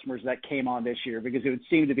these customers that came on this year, because it would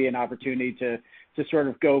seem to be an opportunity to sort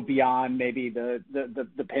of go beyond maybe the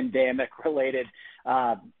pandemic-related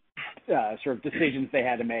sort of decisions they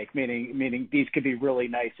had to make, meaning these could be really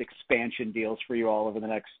nice expansion deals for you all over the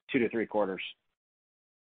next 2 to 3 quarters.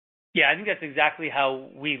 Yeah, I think that's exactly how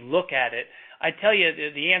we look at it. I tell you,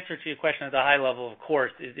 the answer to your question at the high level, of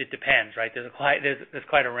course, it depends, right? There's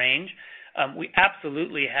quite a range. We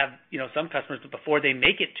absolutely have, some customers that before they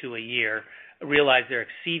make it to a year realize they're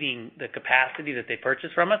exceeding the capacity that they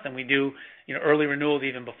purchase from us, and we do, early renewals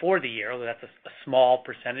even before the year, although that's a small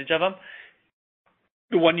percentage of them.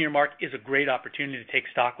 The 1-year mark is a great opportunity to take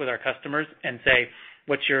stock with our customers and say,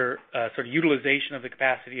 what's your sort of utilization of the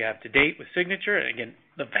capacity you have to date with Signature? And again,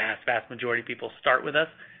 the vast majority of people start with us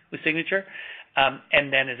with Signature.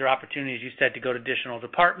 And then is there opportunity, as you said, to go to additional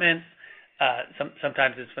departments?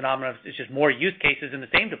 Sometimes it's phenomenon, it's just more use cases in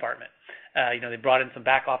the same department. They brought in some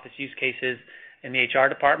back office use cases in the HR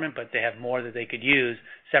department, but they have more that they could use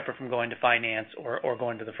separate from going to finance or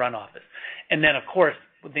going to the front office. And then, of course,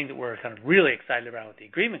 the thing that we're kind of really excited about with the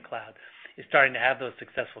Agreement Cloud is starting to have those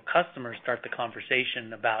successful customers start the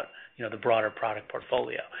conversation about, the broader product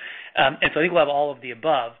portfolio. And so I think we'll have all of the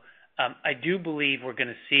above. I do believe we're going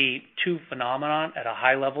to see 2 phenomenon at a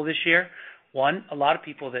high level this year. One, a lot of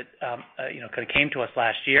people that, kind of came to us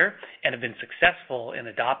last year and have been successful in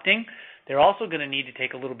adopting, they're also going to need to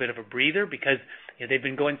take a little bit of a breather because they've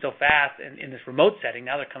been going so fast in this remote setting.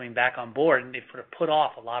 Now they're coming back on board and they've sort of put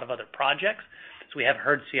off a lot of other projects. So we have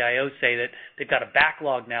heard CIOs say that they've got a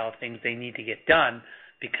backlog now of things they need to get done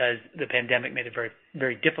because the pandemic made it very,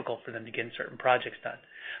 very difficult for them to get certain projects done.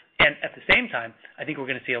 And at the same time, I think we're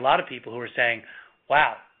going to see a lot of people who are saying,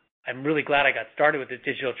 wow, I'm really glad I got started with this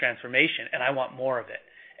digital transformation and I want more of it.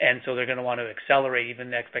 And so they're going to want to accelerate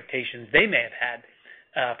even the expectations they may have had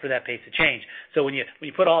for that pace of change. So when you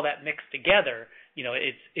put all that mix together,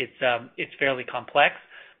 it's fairly complex,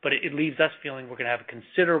 but it leaves us feeling we're going to have a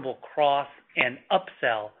considerable cross and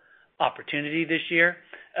upsell opportunity this year,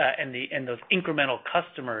 and those incremental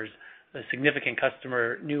customers, the significant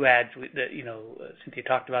customer new adds that Cynthia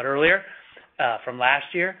talked about earlier from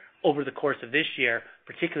last year over the course of this year,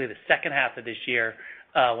 particularly the second half of this year,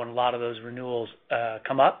 when a lot of those renewals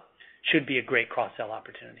come up, should be a great cross-sell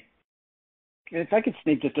opportunity. And if I could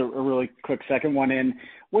sneak just a really quick second one in,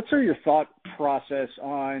 what's sort of your thought process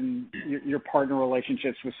on your partner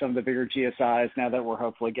relationships with some of the bigger GSIs now that we're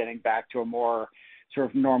hopefully getting back to a more sort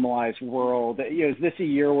of normalized world? Is this a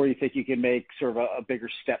year where you think you can make sort of a bigger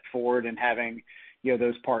step forward in having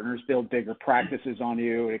those partners build bigger practices on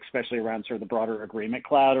you, especially around sort of the broader Agreement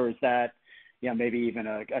Cloud, or is that maybe even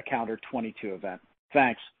a calendar 22 event?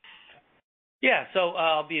 Thanks. Yeah, so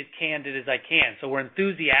I'll be as candid as I can. So we're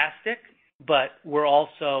enthusiastic, but we're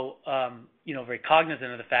also, very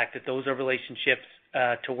cognizant of the fact that those are relationships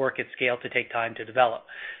to work at scale to take time to develop.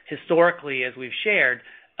 Historically, as we've shared,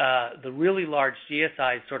 the really large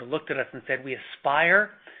GSIs sort of looked at us and said, we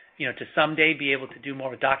aspire, to someday be able to do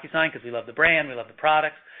more with DocuSign because we love the brand, we love the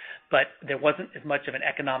products, but there wasn't as much of an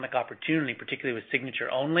economic opportunity, particularly with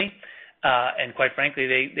Signature only. And quite frankly,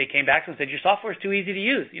 they came back to us and said, your software is too easy to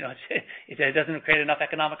use. It doesn't create enough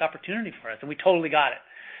economic opportunity for us, and we totally got it.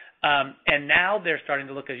 And now they're starting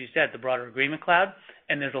to look, as you said, the broader Agreement Cloud,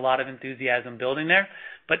 and there's a lot of enthusiasm building there.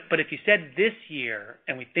 But if you said this year,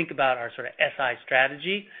 and we think about our sort of SI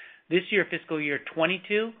strategy, this year, fiscal year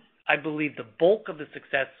 22, I believe the bulk of the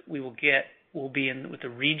success we will get will be with the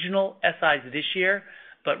regional SIs this year,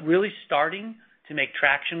 but really starting to make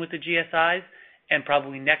traction with the GSIs, and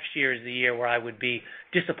probably next year is the year where I would be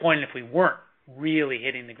disappointed if we weren't really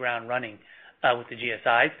hitting the ground running with the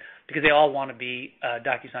GSIs, because they all want to be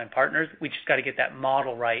DocuSign partners. We just got to get that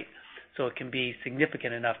model right so it can be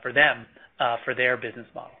significant enough for them for their business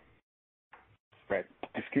model. Great.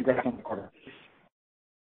 Thanks. Congrats on the quarter.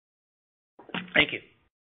 Thank you.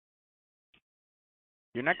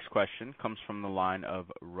 Your next question comes from the line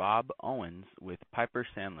of Rob Owens with Piper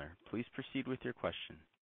Sandler. Please proceed with your question.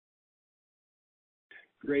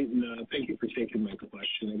 Great, and thank you for taking my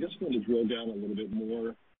question. I just want to drill down a little bit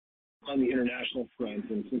more on the international front,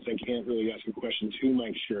 and since I can't really ask a question to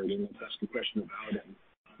Mike Sheridan, let's ask a question about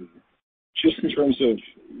him. Just in terms of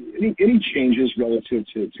any changes relative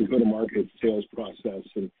to go-to-market sales process,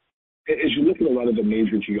 and as you look at a lot of the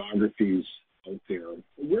major geographies out there,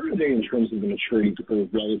 where are they in terms of the maturity curve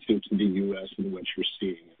relative to the U.S. and what you're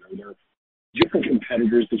seeing? Are there different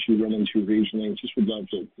competitors that you run into regionally? Just would love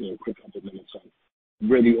to, a quick couple of minutes on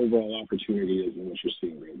where the overall opportunity is and what you're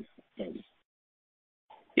seeing right now. Thanks.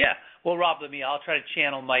 Yeah. Well, Rob, I'll try to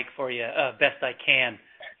channel Mike for you best I can.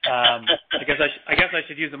 I guess I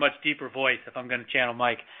should use a much deeper voice if I'm going to channel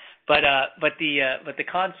Mike. But the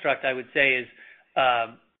construct I would say is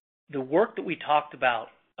the work that we talked about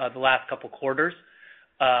the last couple quarters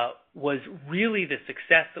was really the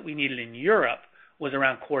success that we needed in Europe was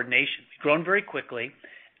around coordination. We've grown very quickly,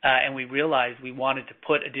 and we realized we wanted to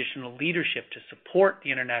put additional leadership to support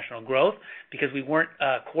the international growth because we weren't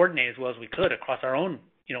coordinated as well as we could across our own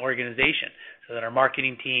organization, so that our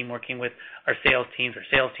marketing team working with our sales teams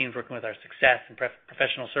working with our success and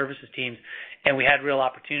professional services teams, and we had real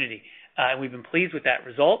opportunity. And we've been pleased with that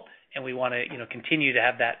result, and we want to continue to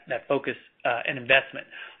have that focus and investment.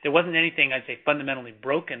 There wasn't anything I'd say fundamentally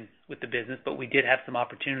broken with the business, but we did have some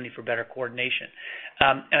opportunity for better coordination,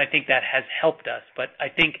 and I think that has helped us. But I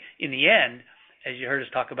think in the end, as you heard us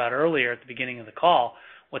talk about earlier at the beginning of the call,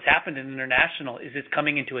 what's happened in international is it's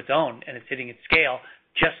coming into its own and it's hitting its scale,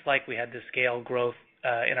 just like we had the scale growth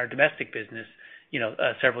in our domestic business,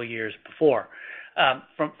 several years before.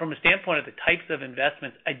 From a standpoint of the types of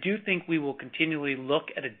investments, I do think we will continually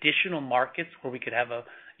look at additional markets where we could have a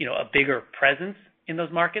bigger presence in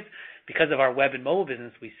those markets. Because of our web and mobile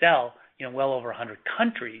business, we sell well over 100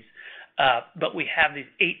 countries, but we have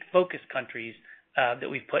these 8 focus countries that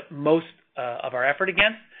we've put most of our effort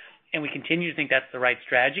against, and we continue to think that's the right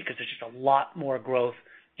strategy because there's just a lot more growth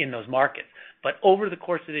in those markets. But over the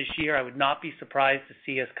course of this year, I would not be surprised to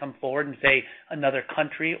see us come forward and say another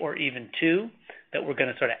country or even 2 that we're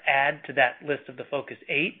going to sort of add to that list of the focus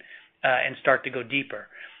 8 and start to go deeper.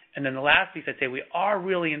 And then the last piece I'd say, we are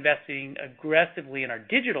really investing aggressively in our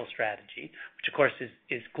digital strategy, which of course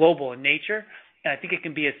is global in nature, and I think it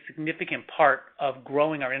can be a significant part of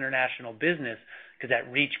growing our international business because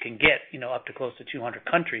that reach can get up to close to 200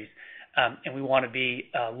 countries, and we want to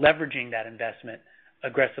be leveraging that investment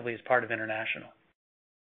aggressively as part of international.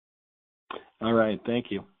 All right. Thank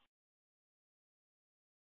you.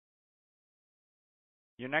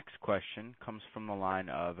 Your next question comes from the line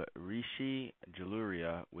of Rishi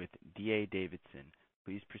Jaluria with D.A. Davidson.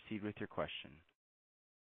 Please proceed with your question.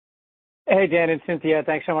 Hey, Dan and Cynthia.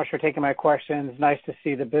 Thanks so much for taking my questions. Nice to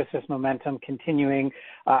see the business momentum continuing.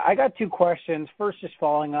 I got 2 questions. First, just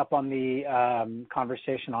following up on the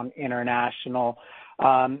conversation on international.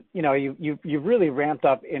 You've really ramped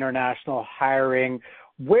up international hiring.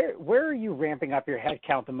 Where are you ramping up your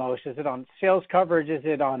headcount the most? Is it on sales coverage? Is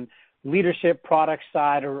it on leadership product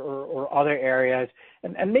side or other areas?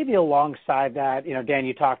 And maybe alongside that, Dan,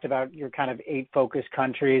 you talked about your kind of 8 focus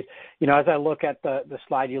countries. As I look at the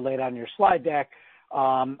slide you laid out on your slide deck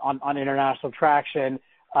on international traction,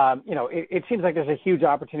 it seems like there's a huge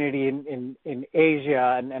opportunity in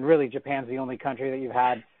Asia, and really Japan's the only country that you've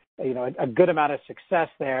had a good amount of success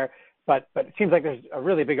there. But it seems like there's a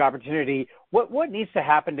really big opportunity. What needs to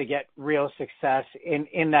happen to get real success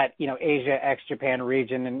in that Asia ex-Japan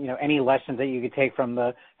region, and any lessons that you could take from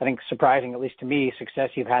the, I think surprising, at least to me, success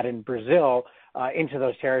you've had in Brazil into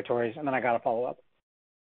those territories? And then I got a follow up.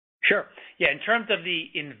 Sure. Yeah, in terms of the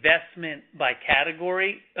investment by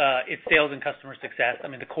category, it's sales and customer success. I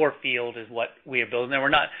mean, the core field is what we are building.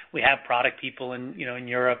 Now, we have product people in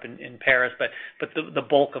Europe and in Paris, but the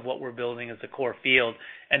bulk of what we're building is the core field,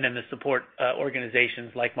 and then the support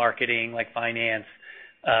organizations like marketing, like finance,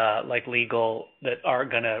 like legal, that are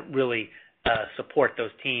going to really support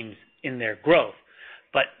those teams in their growth.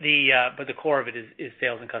 But the core of it is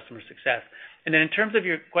sales and customer success. And then in terms of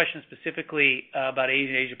your question specifically about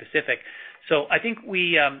Asia and Asia Pacific, so I think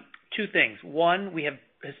we 2 things. One, we have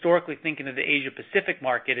historically thinking of the Asia Pacific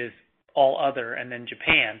market as all other, and then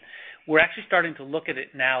Japan. We're actually starting to look at it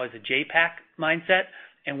now as a JPAC mindset,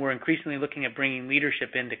 and we're increasingly looking at bringing leadership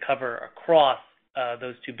in to cover across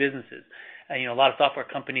those 2 businesses. A lot of software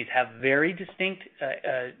companies have very distinct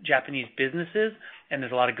Japanese businesses, and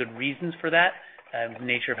there's a lot of good reasons for that. The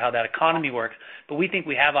nature of how that economy works, but we think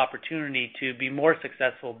we have opportunity to be more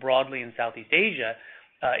successful broadly in Southeast Asia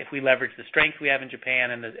if we leverage the strength we have in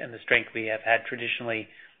Japan and the strength we have had traditionally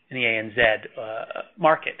in the ANZ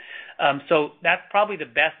market. So that's probably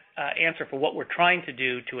the best answer for what we're trying to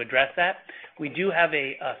do to address that. We do have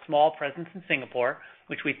a small presence in Singapore,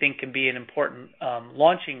 which we think can be an important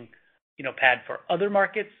launching pad for other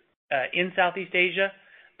markets in Southeast Asia,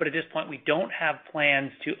 but at this point we don't have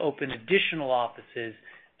plans to open additional offices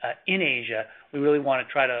in Asia. We really want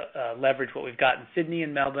to try to leverage what we've got in Sydney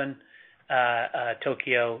and Melbourne,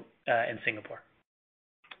 Tokyo, and Singapore.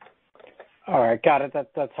 All right, got it.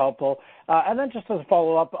 That's helpful. And then just as a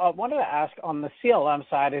follow-up, I wanted to ask on the CLM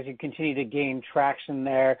side, as you continue to gain traction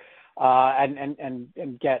there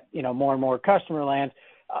and get more and more customer land,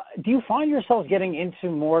 do you find yourselves getting into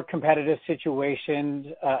more competitive situations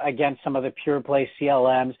against some of the pure play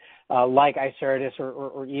CLMs like Icertis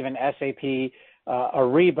or even SAP,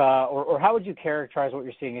 Ariba, or how would you characterize what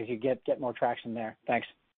you're seeing as you get more traction there? Thanks.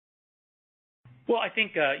 Well, I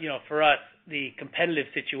think for us, the competitive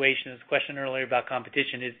situation, this question earlier about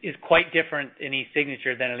competition, is quite different in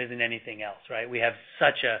eSignature than it is in anything else, right? We have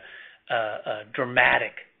such a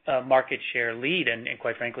dramatic market share lead and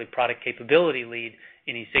quite frankly product capability lead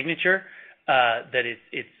in eSignature that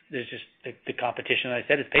there's just the competition. I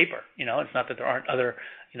said is paper. It's not that there aren't other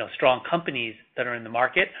strong companies that are in the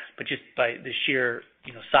market, but just by the sheer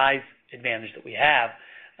size advantage that we have,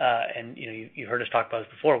 and you heard us talk about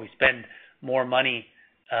this before. We spend more money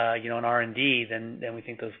in R&D than we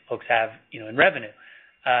think those folks have in revenue.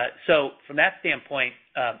 So from that standpoint,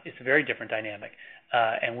 it's a very different dynamic.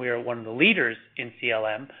 And we are one of the leaders in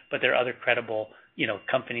CLM, but there are other credible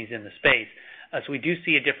companies in the space. So we do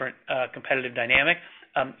see a different competitive dynamic.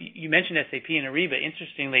 You mentioned SAP and Ariba.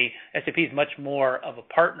 Interestingly, SAP is much more of a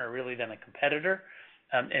partner really than a competitor.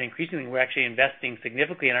 And increasingly, we're actually investing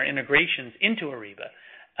significantly in our integrations into Ariba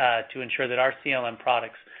to ensure that our CLM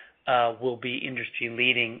products will be industry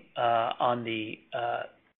leading on the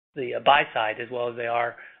buy side as well as they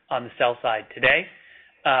are on the sell side today.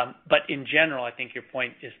 But in general, I think your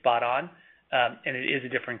point is spot on, and it is a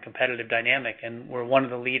different competitive dynamic, and we're one of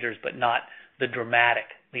the leaders, but not the dramatic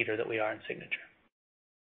leader that we are in signature.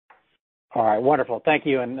 All right, wonderful. Thank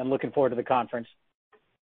you, and I'm looking forward to the conference.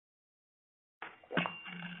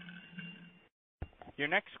 Your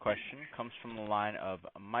next question comes from the line of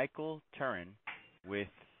Michael Turrin with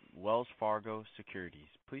Wells Fargo Securities.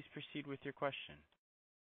 Please proceed with your question.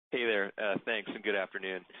 Hey there. Thanks, and good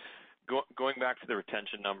afternoon. Going back to the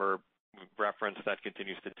retention number reference that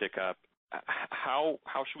continues to tick up, how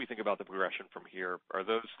should we think about the progression from here? Are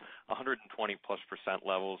those 120+%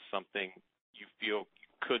 levels something you feel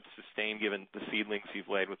could sustain given the seedlings you've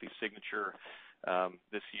laid with the signature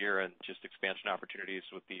this year and just expansion opportunities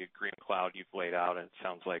with the Agreement Cloud you've laid out and it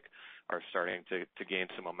sounds like are starting to gain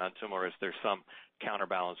some momentum, or is there some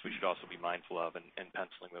counterbalance we should also be mindful of and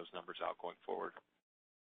penciling those numbers out going forward?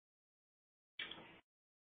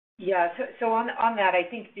 Yeah, so on that, I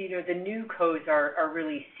think the new codes are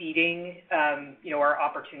really seeding our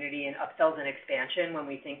opportunity in upsells and expansion when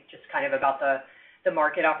we think just kind of about the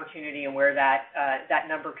market opportunity and where that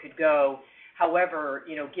number could go. However,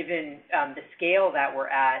 given the scale that we're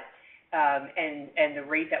at and the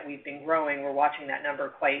rate that we've been growing, we're watching that number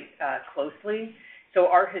quite closely. So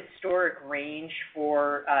our historic range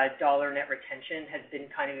for dollar net retention has been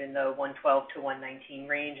kind of in the 112 to 119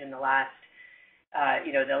 range. In the last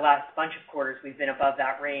bunch of quarters, we've been above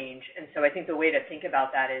that range. And so I think the way to think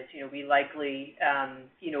about that is, we likely,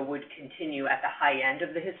 would continue at the high end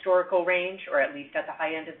of the historical range, or at least at the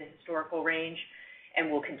high end of the historical range. And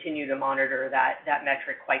we'll continue to monitor that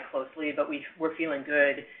metric quite closely. But we're feeling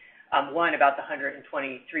good, one, about the 123%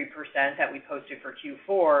 that we posted for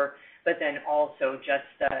Q4, but then also just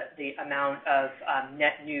the amount of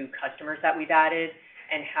net new customers that we've added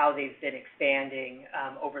and how they've been expanding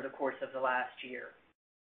over the course of the last year.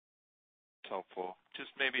 That's helpful.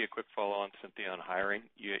 Just maybe a quick follow-on, Cynthia, on hiring.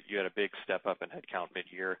 You had a big step up in headcount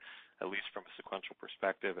mid-year, at least from a sequential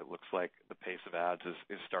perspective. It looks like the pace of adds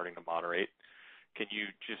is starting to moderate. Can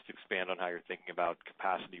you just expand on how you're thinking about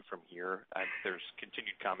capacity from here? There's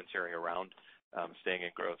continued commentary around staying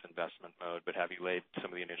in growth investment mode, but have you laid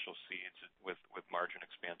some of the initial seeds with margin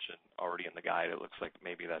expansion already in the guide? It looks like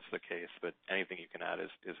maybe that's the case, but anything you can add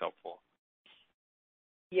is helpful.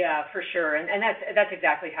 Yeah, for sure. And that's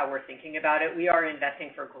exactly how we're thinking about it. We are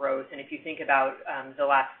investing for growth. And if you think about the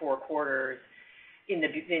last 4 quarters, in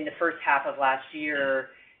the first half of last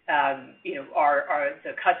year,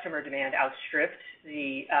 the customer demand outstripped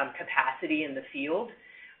the capacity in the field,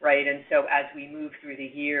 right? And so as we move through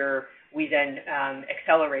the year, we then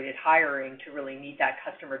accelerated hiring to really meet that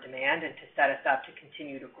customer demand and to set us up to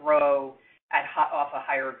continue to grow off a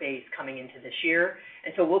higher base coming into this year.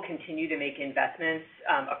 And so we'll continue to make investments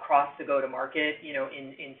across the go-to-market,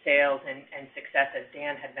 in sales and success, as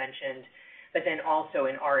Dan had mentioned, but then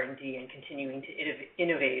also in R&D and continuing to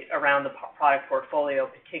innovate around the product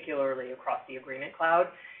portfolio, particularly across the Agreement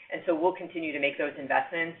Cloud. And so we'll continue to make those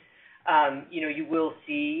investments. you will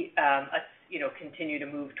see us, continue to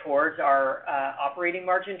move towards our operating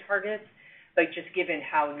margin targets. But just given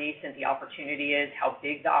how nascent the opportunity is, how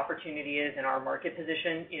big the opportunity is in our market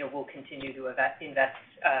position, we'll continue to invest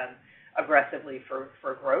aggressively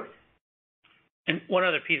for growth. And one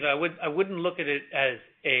other piece, I wouldn't look at it as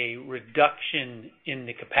a reduction in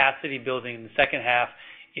the capacity building in the second half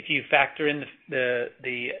if you factor in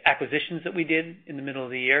the acquisitions that we did in the middle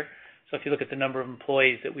of the year. So if you look at the number of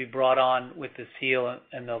employees that we brought on with the Seal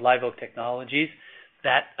and the Live Oak Technologies,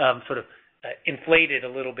 that sort of inflated a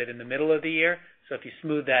little bit in the middle of the year. So if you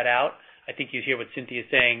smooth that out, I think you hear what Cynthia is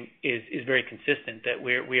saying is very consistent, that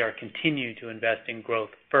we are continuing to invest in growth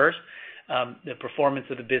first. The performance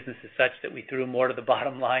of the business is such that we threw more to the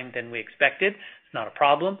bottom line than we expected. It's not a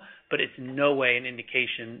problem, but it's in no way an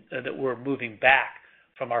indication that we're moving back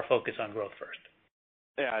from our focus on growth first.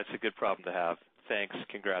 Yeah, it's a good problem to have. Thanks.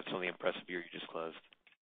 Congrats on the impressive year you just closed.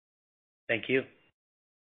 Thank you.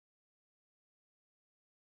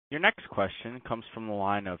 Your next question comes from the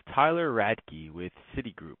line of Tyler Radke with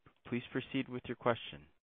Citigroup. Please proceed with your question.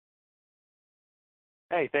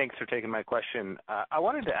 Hey, thanks for taking my question. I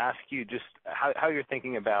wanted to ask you just how you're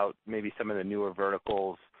thinking about maybe some of the newer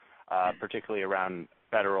verticals, particularly around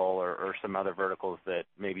federal or some other verticals that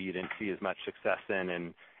maybe you didn't see as much success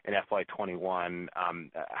in FY21.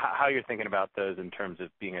 How you're thinking about those in terms of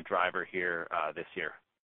being a driver here this year?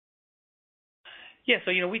 Yeah,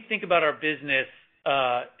 so we think about our business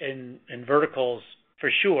in verticals for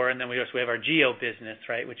sure, and then we have our geo business,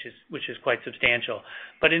 right, which is quite substantial.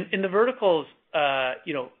 But in the verticals,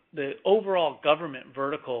 the overall government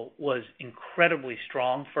vertical was incredibly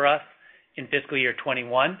strong for us in fiscal year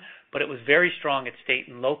 21, but it was very strong at state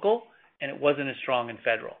and local, and it wasn't as strong in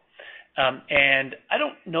federal. And I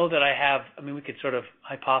don't know that we could sort of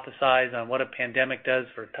hypothesize on what a pandemic does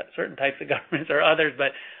for certain types of governments or others,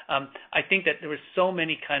 but I think that there were so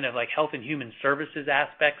many kind of like health and human services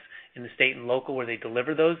aspects in the state and local where they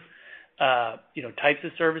deliver those, types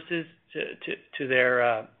of services to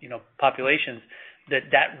their, populations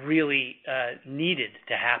that really needed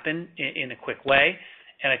to happen in a quick way.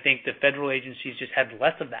 And I think the federal agencies just had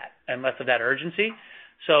less of that and less of that urgency.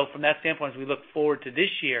 So from that standpoint, as we look forward to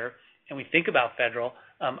this year and we think about federal,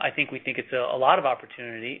 I think we think it's a lot of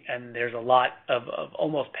opportunity, and there's a lot of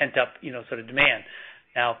almost pent up, sort of demand.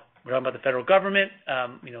 Now, we're talking about the federal government.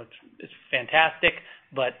 It's fantastic,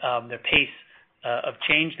 but the pace of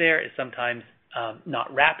change there is sometimes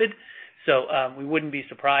not rapid. So we wouldn't be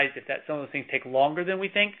surprised if some of those things take longer than we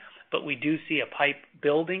think, but we do see a pipe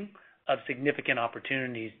building of significant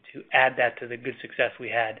opportunities to add that to the good success we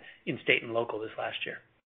had in state and local this last year.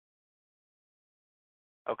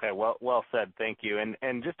 Okay, well said. Thank you.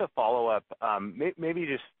 And just a follow up, maybe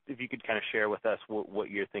just if you could kind of share with us what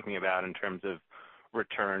you're thinking about in terms of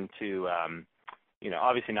return to,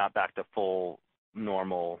 obviously not back to full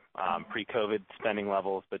normal pre-COVID spending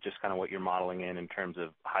levels, but just kind of what you're modeling in terms of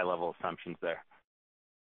high level assumptions there.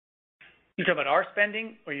 You're talking about our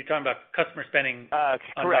spending, or you're talking about customer spending?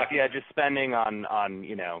 Correct. Yeah, just spending on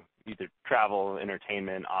either travel,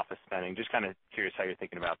 entertainment, office spending. Just kind of curious how you're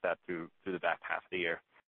thinking about that through the back half of the year.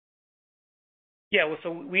 Yeah, well,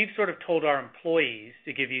 so we've sort of told our employees,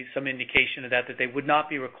 to give you some indication of that they would not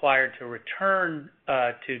be required to return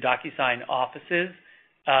to DocuSign offices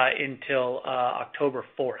until October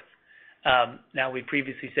 4th. Now, we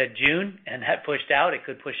previously said June, and that pushed out. It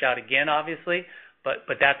could push out again, obviously, but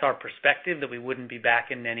that's our perspective, that we wouldn't be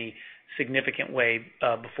back in any significant way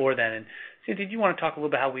before then. And Cynthia, did you want to talk a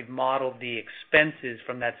little bit how we've modeled the expenses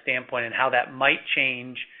from that standpoint and how that might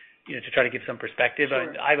change, to try to give some perspective?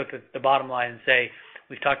 Sure. I look at the bottom line and say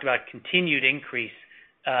we've talked about continued increase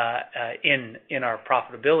in our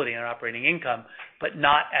profitability and our operating income, but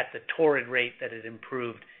not at the torrid rate that it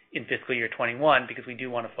improved in fiscal year 21, because we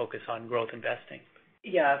do want to focus on growth investing.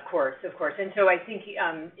 Yeah, of course. And so I think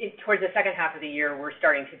towards the second half of the year, we're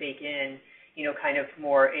starting to bake in, kind of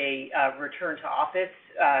more a return to office,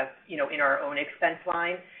 in our own expense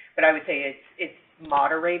line. But I would say it's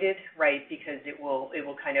moderated, right, because it will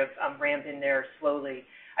kind of ramp in there slowly.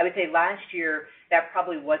 I would say last year that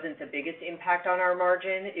probably wasn't the biggest impact on our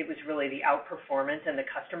margin. It was really the outperformance and the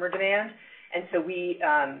customer demand. And so we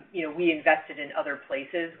invested in other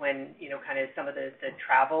places when, kind of some of the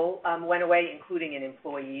travel went away, including in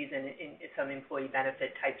employees and in some employee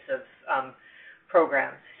benefit types of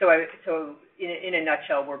programs. So in a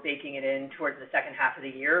nutshell, we're baking it in towards the second half of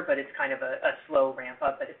the year, but it's kind of a slow ramp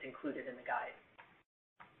up, but it's included in the guide.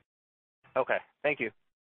 Okay, thank you.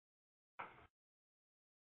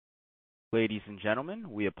 Ladies and gentlemen,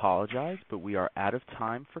 we apologize, but we are out of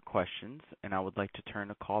time for questions, and I would like to turn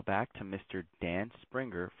the call back to Mr. Dan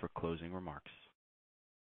Springer for closing remarks.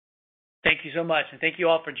 Thank you so much, and thank you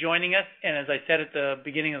all for joining us. And as I said at the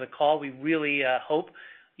beginning of the call, we really hope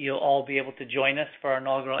you'll all be able to join us for our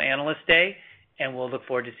inaugural Analyst Day, and we'll look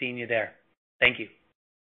forward to seeing you there. Thank you.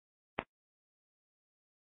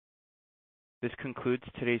 This concludes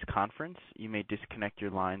today's conference. You may disconnect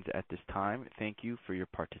your lines at this time. Thank you for your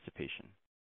participation.